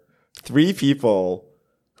are, 3 people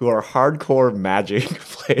who are hardcore Magic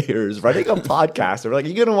players running a podcast. They're like,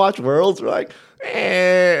 you gonna watch Worlds? We're like,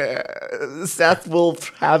 Seth will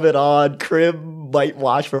have it on. Krim might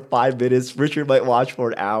watch for 5 minutes. Richard might watch for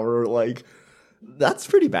an hour. Like, that's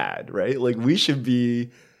pretty bad, right? Like, we should be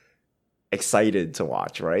excited to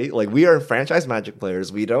watch, right? Like, we are franchise Magic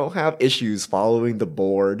players. We don't have issues following the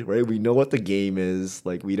board, right? We know what the game is.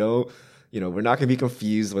 Like, we don't, we're not going to be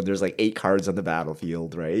confused when there's like 8 cards on the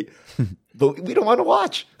battlefield, right? But we don't want to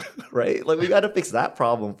watch, right? Like, we got to fix that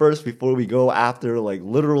problem first before we go after like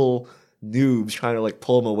literal noobs trying to like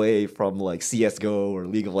pull them away from like CSGO or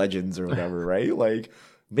League of Legends or whatever, right? Like,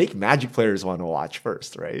 make Magic players want to watch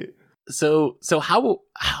first, right? So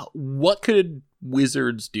what could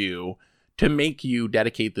Wizards do to make you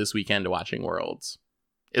dedicate this weekend to watching Worlds?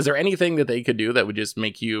 Is there anything that they could do that would just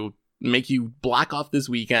make you block off this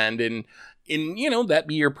weekend and that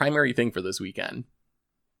be your primary thing for this weekend?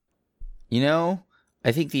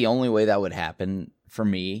 I think the only way that would happen for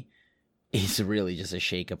me is really just a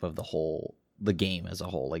shakeup of the game as a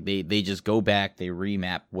whole. Like, they just go back, they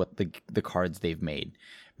remap what the cards they've made.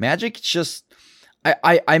 Magic just,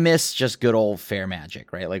 I miss just good old fair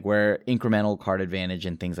Magic, right? Like, where incremental card advantage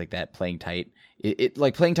and things like that, playing tight. It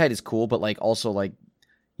like, playing tight is cool, but like also like,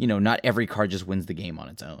 not every card just wins the game on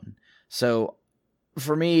its own. So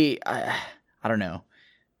for me, I don't know.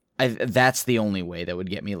 That's the only way that would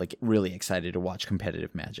get me like really excited to watch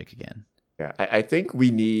competitive Magic again. Yeah, I think we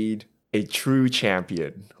need a true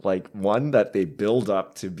champion, like one that they build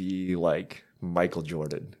up to be like Michael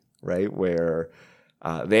Jordan, right? Where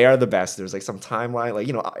they are the best. There's like some timeline,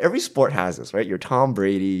 like, every sport has this, right? You're Tom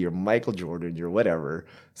Brady, you're Michael Jordan, you're whatever.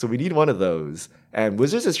 So we need one of those. And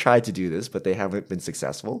Wizards has tried to do this, but they haven't been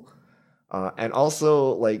successful. And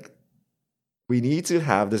also, like, we need to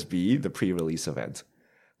have this be the pre-release event.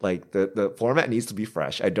 Like, the format needs to be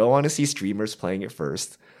fresh. I don't want to see streamers playing it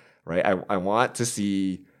first, right? I want to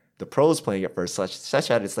see the pros playing it first, such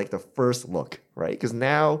that it's like the first look, right? Because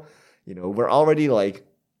now, we're already like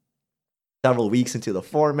several weeks into the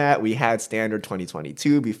format. We had Standard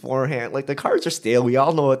 2022 beforehand. Like, the cards are stale. We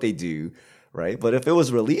all know what they do, right? But if it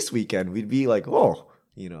was release weekend, we'd be like, oh,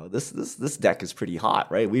 this deck is pretty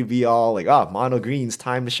hot, right? We'd be all like, oh, mono green's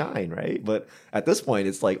time to shine, right? But at this point,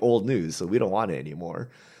 it's like old news, so we don't want it anymore.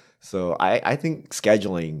 So I think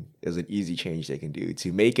scheduling is an easy change they can do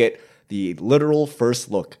to make it the literal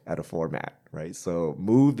first look at a format, right? So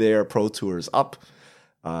move their Pro Tours up,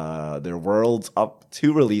 their Worlds up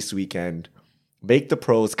to release weekend, make the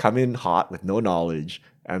pros come in hot with no knowledge,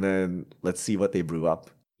 and then let's see what they brew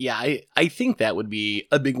up. Yeah, I think that would be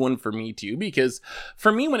a big one for me too, because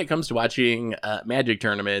for me, when it comes to watching Magic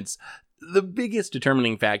tournaments, the biggest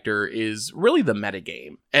determining factor is really the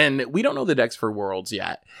metagame. And we don't know the decks for Worlds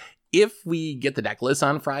yet. If we get the deck list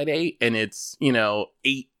on Friday and it's,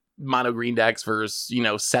 8 mono green decks versus,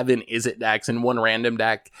 7 Izzet decks and 1 random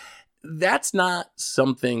deck, that's not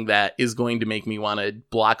something that is going to make me want to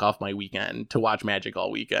block off my weekend to watch Magic all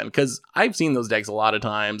weekend, because I've seen those decks a lot of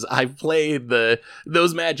times. I've played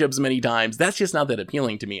those matchups many times. That's just not that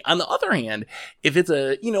appealing to me. On the other hand, if it's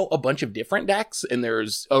a bunch of different decks and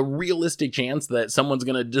there's a realistic chance that someone's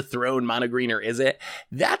going to dethrone mono green or Izzet,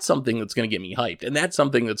 that's something that's going to get me hyped, and that's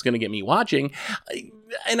something that's going to get me watching.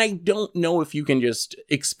 And I don't know if you can just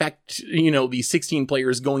expect, these 16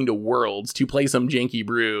 players going to Worlds to play some janky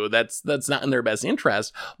brew. That's not in their best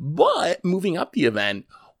interest. But moving up the event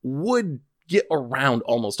would get around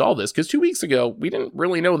almost all this, because 2 weeks ago we didn't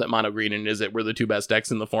really know that Mono Green and Izzet were the two best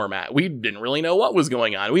decks in the format. We didn't really know what was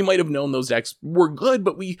going on. We might have known those decks were good,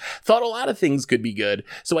 but we thought a lot of things could be good.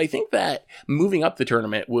 So I think that moving up the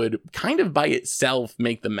tournament would kind of by itself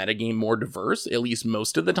make the metagame more diverse, at least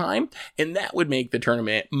most of the time, and that would make the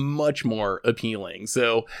tournament much more appealing.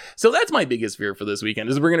 So that's my biggest fear for this weekend,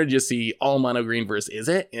 is we're going to just see all Mono Green versus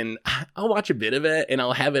Izzet, and I'll watch a bit of it and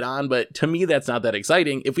I'll have it on, but to me that's not that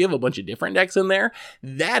exciting. If we have a bunch of different decks in there,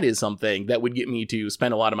 that is something that would get me to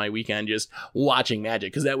spend a lot of my weekend just watching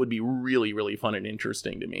Magic, because that would be really, really fun and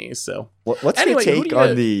interesting to me. So what's your take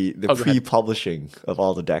on the pre-publishing of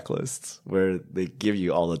all the deck lists, where they give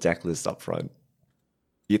you all the deck lists up front?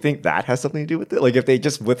 Do you think that has something to do with it? Like if they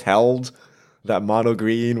just withheld that Mono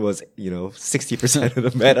Green was, 60% of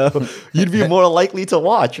the meta, you'd be more likely to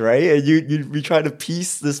watch, right? And you'd be trying to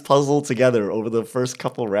piece this puzzle together over the first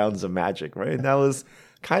couple rounds of Magic, right? And that was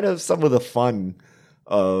kind of some of the fun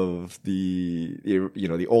of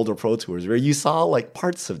the older Pro Tours, where you saw like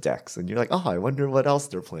parts of decks and you're like, oh, I wonder what else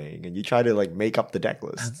they're playing, and you try to like make up the deck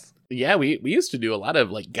lists. Yeah, we used to do a lot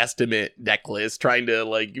of like guesstimate deck lists, trying to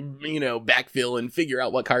like, backfill and figure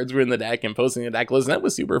out what cards were in the deck and posting the deck list, and that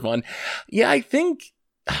was super fun. Yeah, I think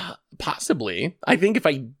possibly. I think if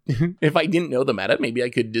I didn't know the meta, maybe I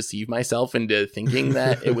could deceive myself into thinking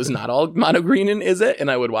that it was not all Mono Green and Izzet, and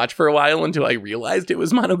I would watch for a while until I realized it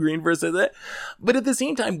was Mono Green versus Izzet. But at the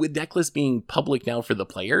same time, with deck lists being public now for the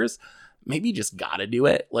players, maybe you just gotta do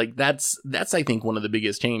it. Like that's I think one of the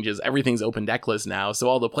biggest changes. Everything's open deck list now, so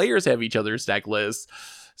all the players have each other's deck lists.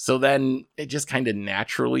 So then it just kind of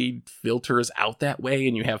naturally filters out that way,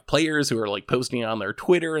 and you have players who are like posting on their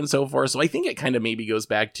Twitter and so forth. So I think it kind of maybe goes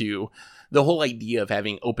back to the whole idea of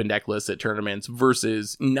having open deck lists at tournaments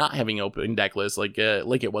versus not having open deck lists like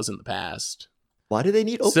it was in the past. Why do they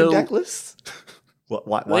need open deck lists?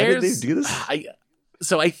 Why did they do this?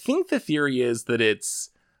 I think the theory is that it's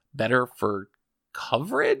better for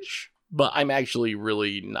coverage, but I'm actually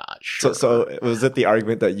really not sure. So was it the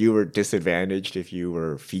argument that you were disadvantaged if you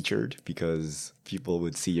were featured because people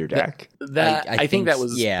would see your deck? I think that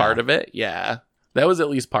was part of it. Yeah, that was at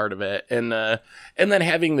least part of it. And then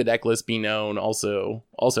having the deck list be known also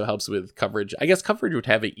helps with coverage. I guess coverage would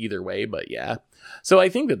have it either way, but yeah. So I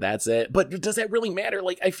think that's it. But does that really matter?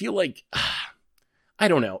 Like, I feel like, I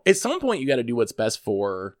don't know. At some point, you got to do what's best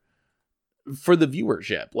for the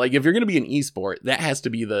viewership. Like if you're going to be an esport, that has to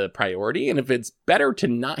be the priority. And if it's better to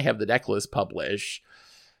not have the deck list publish,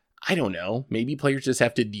 I don't know, maybe players just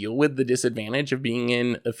have to deal with the disadvantage of being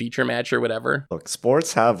in a feature match or whatever. Look,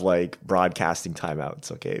 sports have like broadcasting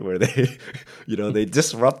timeouts, okay, where they they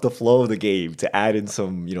disrupt the flow of the game to add in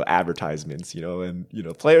some advertisements, and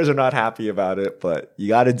players are not happy about it, but you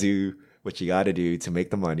got to do what you got to do to make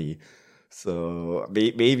the money. So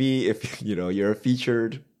maybe if you're a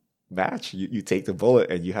featured match, you take the bullet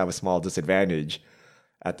and you have a small disadvantage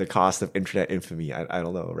at the cost of internet infamy. I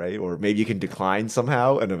don't know, right? Or maybe you can decline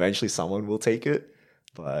somehow and eventually someone will take it.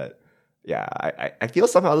 But yeah, I feel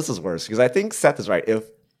somehow this is worse, because I think Seth is right. If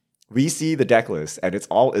we see the deck list and it's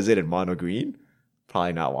all Izzet and Mono Green,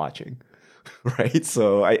 probably not watching, right?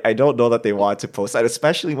 So I don't know that they want to post that,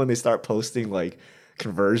 especially when they start posting like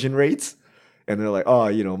conversion rates. And they're like, oh,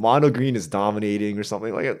 Mono Green is dominating or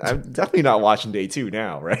something. Like, I'm definitely not watching day 2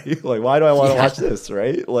 now, right? Like, why do I want to watch this,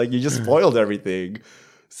 right? Like, you just spoiled everything.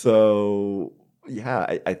 So,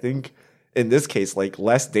 yeah, I think in this case, like,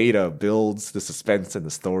 less data builds the suspense and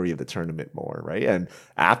the story of the tournament more, right? And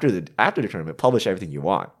after the tournament, publish everything you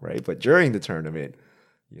want, right? But during the tournament,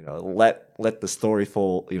 let the story the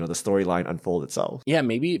storyline unfold itself. Yeah,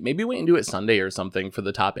 maybe wait and do it Sunday or something for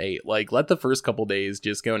the top 8. Like, let the first couple days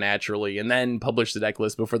just go naturally, and then publish the deck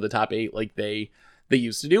list before the top 8, like they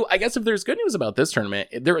used to do. I guess if there's good news about this tournament,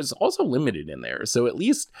 there is also limited in there, so at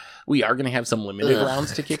least we are going to have some limited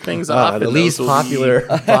rounds to kick things off. The least popular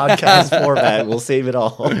podcast format. We'll save it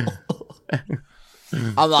all.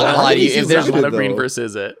 I'm not gonna lie to you. If there's Mono Green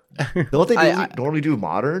versus it, don't they normally do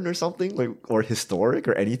modern or something, like, or historic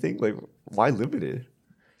or anything? Like, why limited?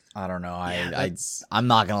 I don't know. I'm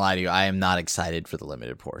not gonna lie to you. I am not excited for the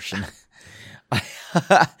limited portion.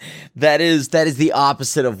 That is the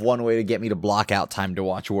opposite of one way to get me to block out time to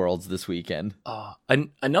watch Worlds this weekend.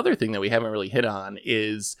 Another thing that we haven't really hit on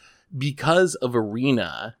is, because of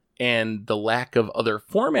Arena and the lack of other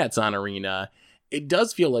formats on Arena, it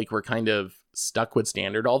does feel like we're kind of stuck with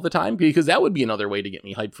Standard all the time, because that would be another way to get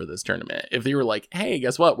me hyped for this tournament. If they were like, hey,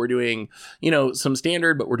 guess what? We're doing, some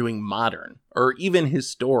Standard, but we're doing Modern or even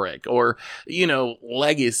Historic or,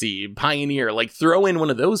 Legacy, Pioneer, like throw in one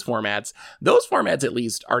of those formats. Those formats at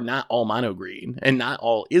least are not all mono green and not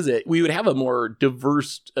all is it. We would have a more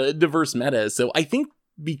diverse meta. So I think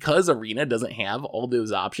because Arena doesn't have all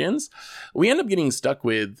those options, we end up getting stuck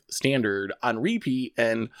with Standard on repeat,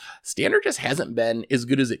 and Standard just hasn't been as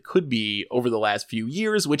good as it could be over the last few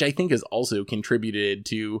years, which I think has also contributed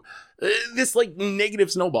to this like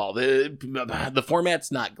negative snowball. The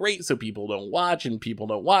format's not great, so people don't watch, and people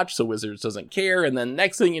don't watch, so Wizards doesn't care, and then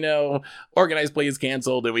next thing you know, organized play is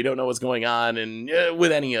canceled, and we don't know what's going on and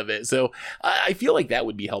with any of it. So I feel like that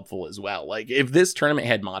would be helpful as well. Like if this tournament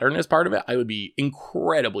had Modern as part of it, I would be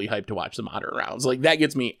incredibly hyped to watch the Modern rounds. Like that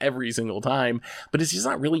gets me every single time, but it's just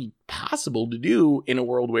not really possible to do in a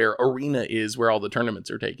world where Arena is where all the tournaments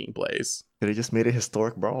are taking place. Could have just made it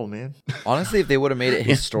Historic Brawl, man. Honestly, if they would have made it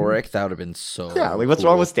Historic, that would have been so like what's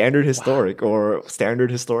wrong with Standard Historic or Standard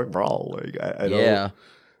Historic Brawl? Like I don't. Yeah.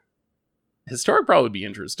 Historic Brawl would be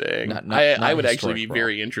interesting. I would actually be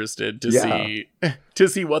very interested to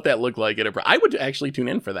see what that looked like at a. I would actually tune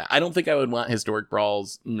in for that. I don't think I would want Historic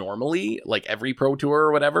Brawls normally, like every Pro Tour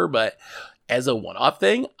or whatever, but as a one-off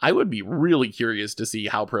thing, I would be really curious to see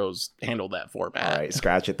how pros handle that format. All right,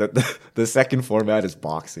 scratch it. The second format is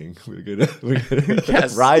boxing. We're gonna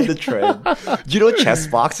yes. ride the trend. Do you know chess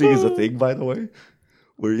boxing is a thing, by the way?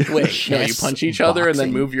 Wait, you punch each other and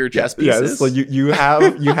then move your chess pieces? Yeah, so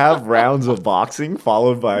you have rounds of boxing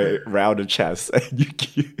followed by a round of chess, and you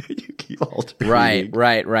keep alternating.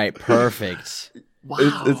 Right. Perfect.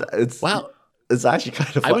 Wow. Wow. It's actually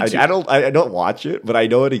kind of fun. I don't watch it, but I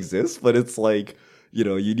know it exists. But it's like, you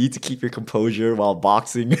need to keep your composure while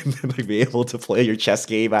boxing and then like be able to play your chess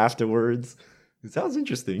game afterwards. It sounds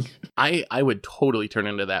interesting. I would totally turn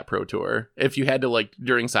into that Pro Tour. If you had to, like,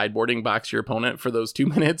 during sideboarding, box your opponent for those 2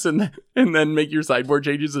 minutes and then make your sideboard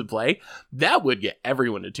changes and play, that would get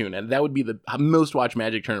everyone to tune in. That would be the most watched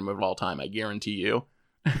Magic tournament of all time, I guarantee you.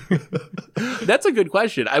 That's a good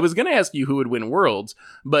question. I was going to ask you who would win Worlds,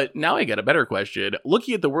 but now I got a better question.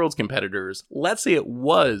 Looking at the Worlds competitors, let's say it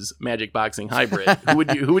was Magic Boxing Hybrid.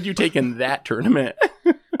 Who would you take in that tournament?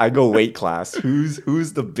 I go weight class.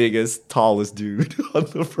 Who's the biggest, tallest dude on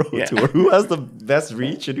the Pro Tour? Who has the best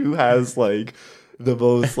reach and who has like the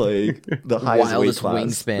most like the highest weight class,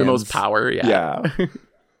 wingspans, the most power? Yeah.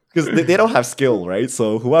 Because they don't have skill, right?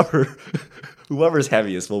 So whoever's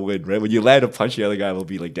heaviest will win, right? When you land a punch, the other guy will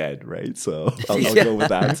be like dead, right? So I'll go with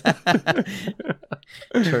that.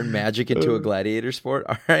 Turn Magic into a gladiator sport.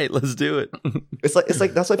 All right, let's do it. It's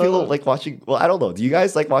like that's why people like watching. Well, I don't know. Do you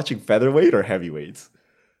guys like watching featherweight or heavyweights?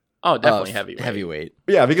 Oh, definitely heavyweight.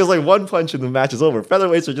 Yeah, because like one punch and the match is over.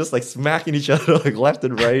 Featherweights are just like smacking each other like left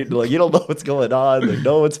and right. Like you don't know what's going on. Like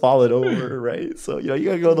no one's falling over, right? So you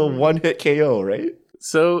gotta go the one hit KO, right?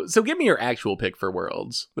 So give me your actual pick for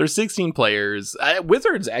Worlds. There's 16 players.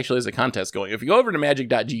 Wizards actually has a contest going. If you go over to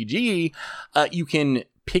magic.gg, you can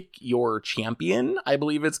pick your champion, I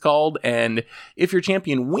believe it's called. And if your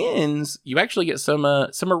champion wins, you actually get some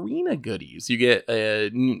arena goodies. You get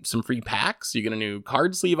some free packs. You get a new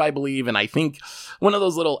card sleeve, I believe. And I think one of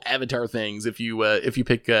those little avatar things if you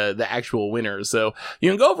pick the actual winner. So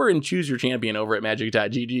you can go over and choose your champion over at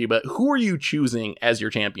magic.gg. But who are you choosing as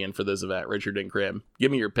your champion for this event, Richard and Krim?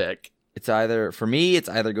 Give me your pick. For me, it's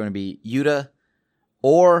either going to be Yuta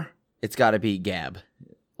or it's got to be Gab.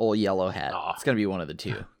 Old yellow hat. Oh. It's going to be one of the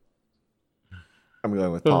two. I'm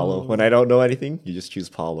going with Paulo. When I don't know anything, you just choose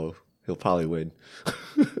Paulo. He'll probably win.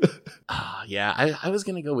 Yeah, I was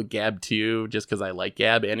gonna go with Gab too, just because I like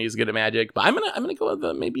Gab and he's good at Magic. But I'm gonna go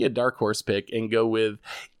with maybe a dark horse pick and go with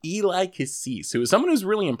Eli Cassis, who is someone who's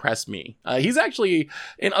really impressed me. He's actually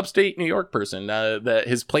an upstate New York person. That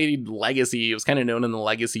has played Legacy. He was kind of known in the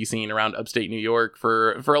Legacy scene around upstate New York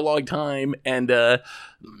for a long time, and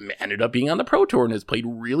ended up being on the Pro Tour and has played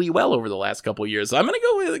really well over the last couple of years. So I'm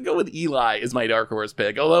gonna go with Eli as my dark horse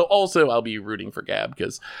pick. Although also I'll be rooting for Gab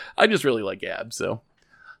because I just really like Gab. So.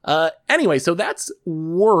 Anyway, so that's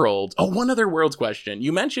Worlds. Oh, one other Worlds question.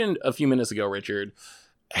 You mentioned a few minutes ago, Richard,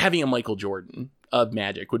 having a Michael Jordan of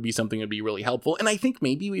Magic would be something that would be really helpful. And I think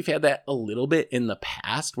maybe we've had that a little bit in the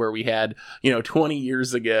past where we had, 20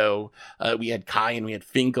 years ago, we had Kai and we had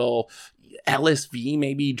Finkel. LSV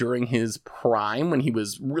maybe during his prime when he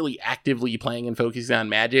was really actively playing and focusing on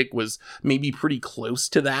Magic was maybe pretty close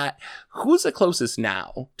to that. Who's the closest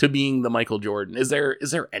now to being the Michael Jordan? Is there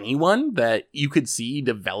anyone that you could see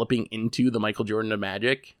developing into the Michael Jordan of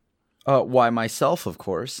Magic? Why myself, of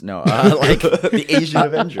course. No, like the Asian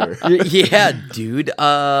Avenger. Yeah, dude.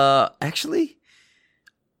 Actually,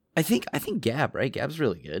 I think Gab, right? Gab's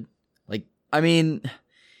really good. Like, I mean,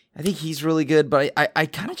 I think he's really good, but I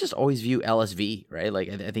kind of just always view LSV, right? Like,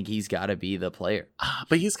 I think he's got to be the player.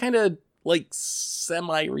 But he's kind of like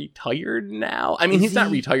semi-retired now. I mean, he's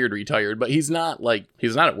not retired, but he's not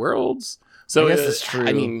at Worlds. So I guess that's true.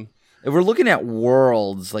 I mean, if we're looking at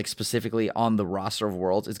Worlds, like specifically on the roster of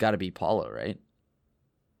Worlds, it's got to be Paulo, right?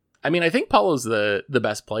 I mean, I think Paulo's the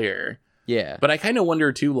best player. Yeah. But I kind of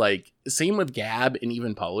wonder too, like, same with Gab and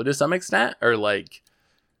even Paulo to some extent, or like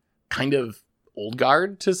kind of old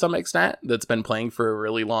guard to some extent that's been playing for a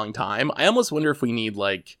really long time. I almost wonder if we need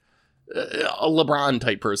like a LeBron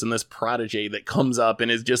type person, this prodigy that comes up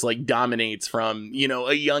and is just like dominates from, you know,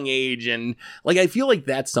 a young age. And like, I feel like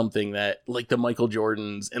that's something that like the Michael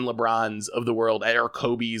Jordans and LeBrons of the world or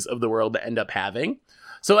Kobe's of the world end up having.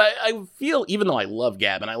 So I feel, even though I love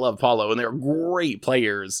Gab and I love Paulo and they're great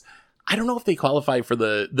players, I don't know if they qualify for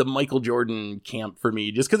the Michael Jordan camp for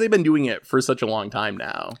me, just because they've been doing it for such a long time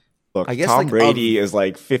now. Look, I guess Tom Brady is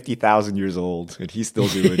like 50,000 years old, and he's still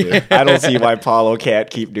doing it. I don't see why Paulo can't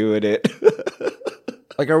keep doing it.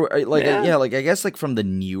 I guess like from the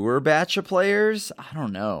newer batch of players, I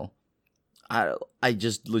don't know. I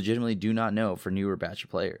just legitimately do not know for newer batch of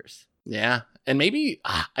players. Yeah, and maybe,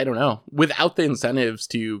 I don't know, without the incentives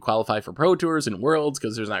to qualify for Pro Tours and Worlds,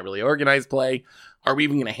 because there's not really organized play, are we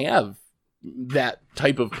even going to have that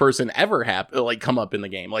type of person ever come up in the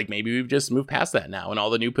game? Like, maybe we've just moved past that now, and all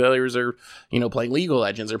the new players are, you know, playing League of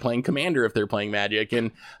Legends or playing Commander if they're playing Magic, and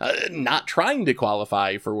not trying to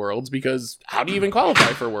qualify for Worlds, because how do you even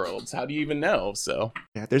qualify for Worlds? How do you even know? So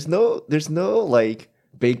yeah, there's no like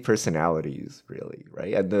big personalities really,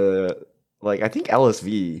 right? And I think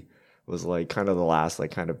LSV was like kind of the last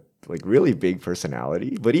like kind of like really big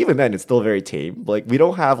personality, but even then it's still very tame. Like, we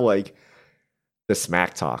don't have like the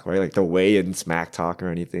smack talk, right? Like the weigh-in smack talk or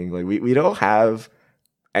anything. Like, we don't have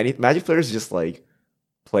any. Magic players just like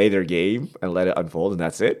play their game and let it unfold, and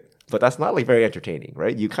that's it. But that's not like very entertaining,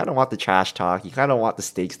 right? You kind of want the trash talk. You kind of want the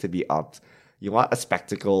stakes to be upped. You want a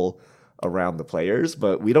spectacle around the players,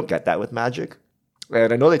 but we don't get that with Magic.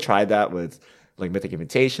 And I know they tried that with like Mythic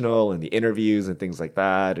Invitational and the interviews and things like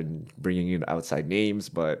that, and bringing in outside names.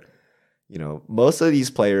 But, you know, most of these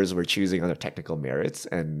players were choosing on their technical merits,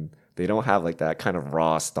 and they don't have like that kind of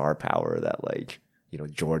raw star power that like, you know,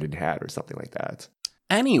 Jordan had or something like that.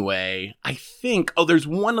 Anyway, I think, there's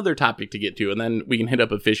one other topic to get to, and then we can hit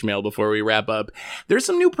up a fish mail before we wrap up. There's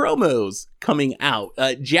some new promos coming out,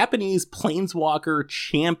 Japanese Planeswalker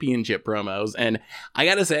Championship promos, and I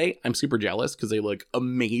gotta say, I'm super jealous because they look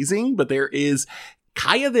amazing, but there is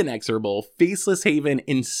Kaya the Inexorable, Faceless Haven,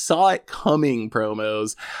 and Saw It Coming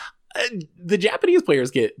promos. The Japanese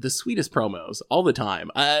players get the sweetest promos all the time,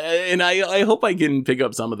 and I hope I can pick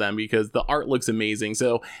up some of them because the art looks amazing.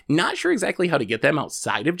 So not sure exactly how to get them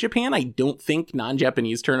outside of Japan. I don't think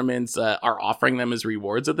non-Japanese tournaments are offering them as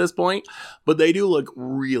rewards at this point, but they do look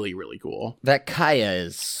really, really cool. That Kaya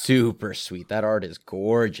is super sweet. That art is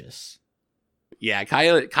gorgeous. Yeah,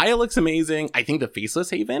 Kaya looks amazing. I think the Faceless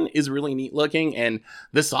Haven is really neat looking, and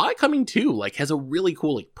the Saw It Coming too, like, has a really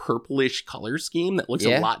cool like purplish color scheme that looks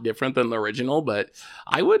a lot different than the original. But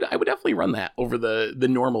I would definitely run that over the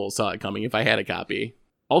normal Saw It Coming if I had a copy.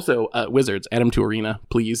 Also, Wizards, add them to Arena,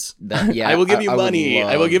 please. I will give you money.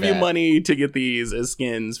 I will give you money to get these as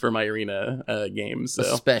skins for my Arena games. So.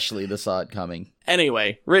 Especially the Saw It Coming.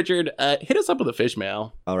 Anyway, Richard, hit us up with a fish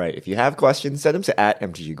mail. All right, if you have questions, send them to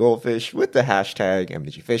 @MTGGoldfish with the hashtag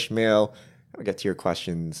MTGFishmail. I'll get to your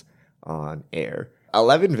questions on air.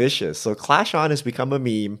 11 Vicious. So Clash On has become a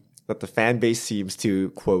meme that the fan base seems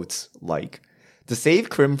to, quote, like. To save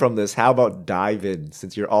Crim from this, how about dive in?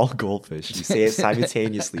 Since you're all goldfish, you say it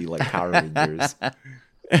simultaneously like Power Rangers.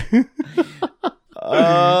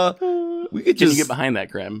 We could just get behind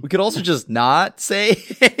that, Crim. We could also just not say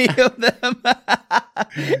any of them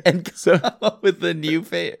and come up with a new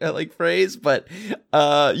phrase. But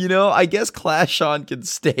I guess Clash On can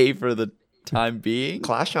stay for the time being.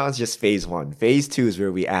 Clash On's just phase 1. Phase 2 is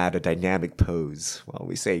where we add a dynamic pose while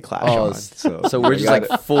we say Clash On. So we're just like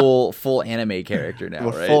full anime character now,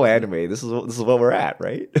 we're right? Full anime. This is what we're at,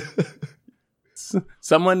 right?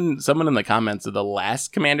 Someone in the comments of the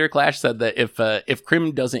last Commander Clash said that if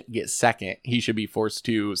Crim doesn't get second, he should be forced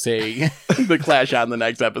to say the Clash on the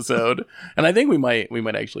next episode. And I think we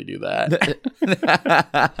might actually do that.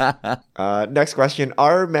 Next question,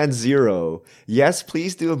 R-Man0. Yes,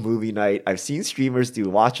 please do a movie night. I've seen streamers do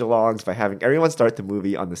watch-alongs by having everyone start the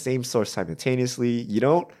movie on the same source simultaneously. You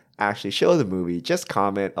don't actually show the movie, just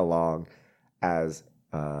comment along as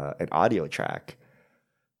an audio track.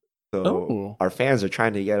 So our fans are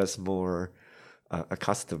trying to get us more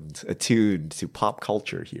attuned to pop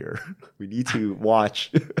culture here. We need to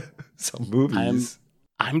watch some movies.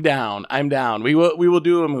 I'm down. We will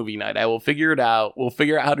do a movie night. I will figure it out. We'll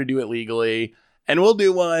figure out how to do it legally. And we'll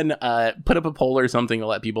do one, put up a poll or something to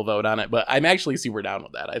let people vote on it. But I'm actually super down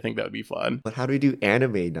with that. I think that would be fun. But how do we do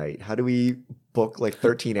anime night? How do we book like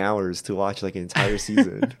 13 hours to watch like an entire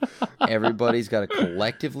season? Everybody's got to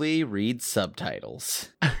collectively read subtitles.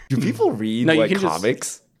 Do people read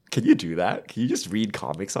comics? Can you do that? Can you just read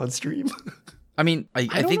comics on stream? I mean,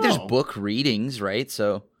 I think there's book readings, right?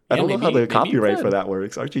 So I don't know how the copyright for that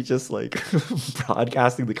works. Aren't you just like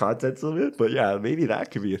broadcasting the contents of it? But yeah, maybe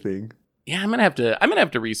that could be a thing. Yeah, I'm gonna have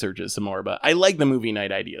to research it some more, but I like the movie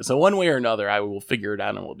night idea. So one way or another, I will figure it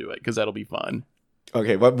out and we'll do it because that'll be fun.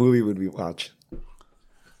 Okay, what movie would we watch?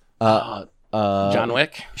 John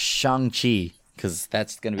Wick, Shang-Chi, because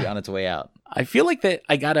that's gonna be on its way out. I feel like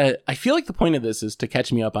the point of this is to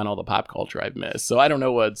catch me up on all the pop culture I've missed. So I don't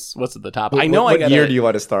know what's at the top. What year do you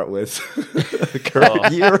want to start with?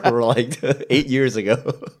 Current year or like 8 years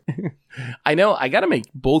ago? I know I got to make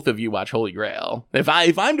both of you watch Holy Grail. If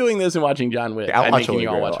I'm doing this and watching John Wick, I'm making you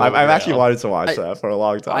all watch Holy Grail. I've actually wanted to watch that for a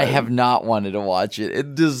long time. I have not wanted to watch it.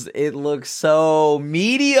 It looks so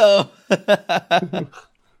medium.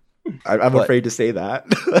 I'm afraid to say that.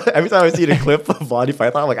 Every time I see a clip of Monty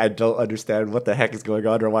Python, I'm like, I don't understand what the heck is going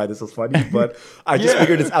on or why this is funny. But I just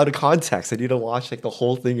figured it's out of context. I need to watch like the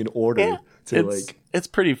whole thing in order It's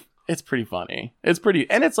pretty funny.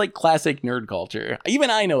 And it's like classic nerd culture.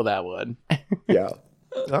 Even I know that one. Yeah.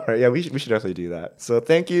 All right. Yeah, we should definitely do that. So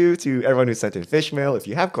thank you to everyone who sent in fish mail. If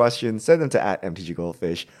you have questions, send them to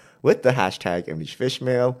 @MTGGoldfish with the hashtag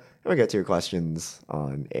MTGFishmail. And we'll get to your questions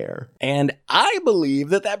on air. And I believe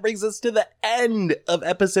that brings us to the end of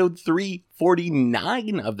episode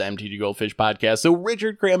 349 of the MTG Goldfish podcast. So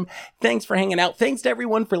Richard Krim, thanks for hanging out. Thanks to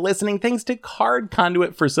everyone for listening. Thanks to Card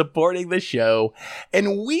Conduit for supporting the show.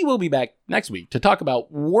 And we will be back next week to talk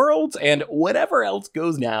about Worlds and whatever else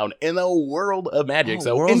goes down in the world of Magic.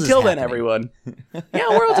 So Worlds until then, everyone. Yeah,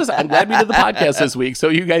 Worlds is. I'm glad we did the podcast this week so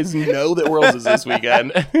you guys know that Worlds is this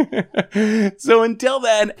weekend. So until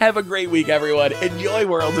then, have a great week, everyone. Enjoy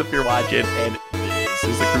Worlds if you're watching. And this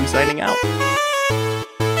is the crew signing out.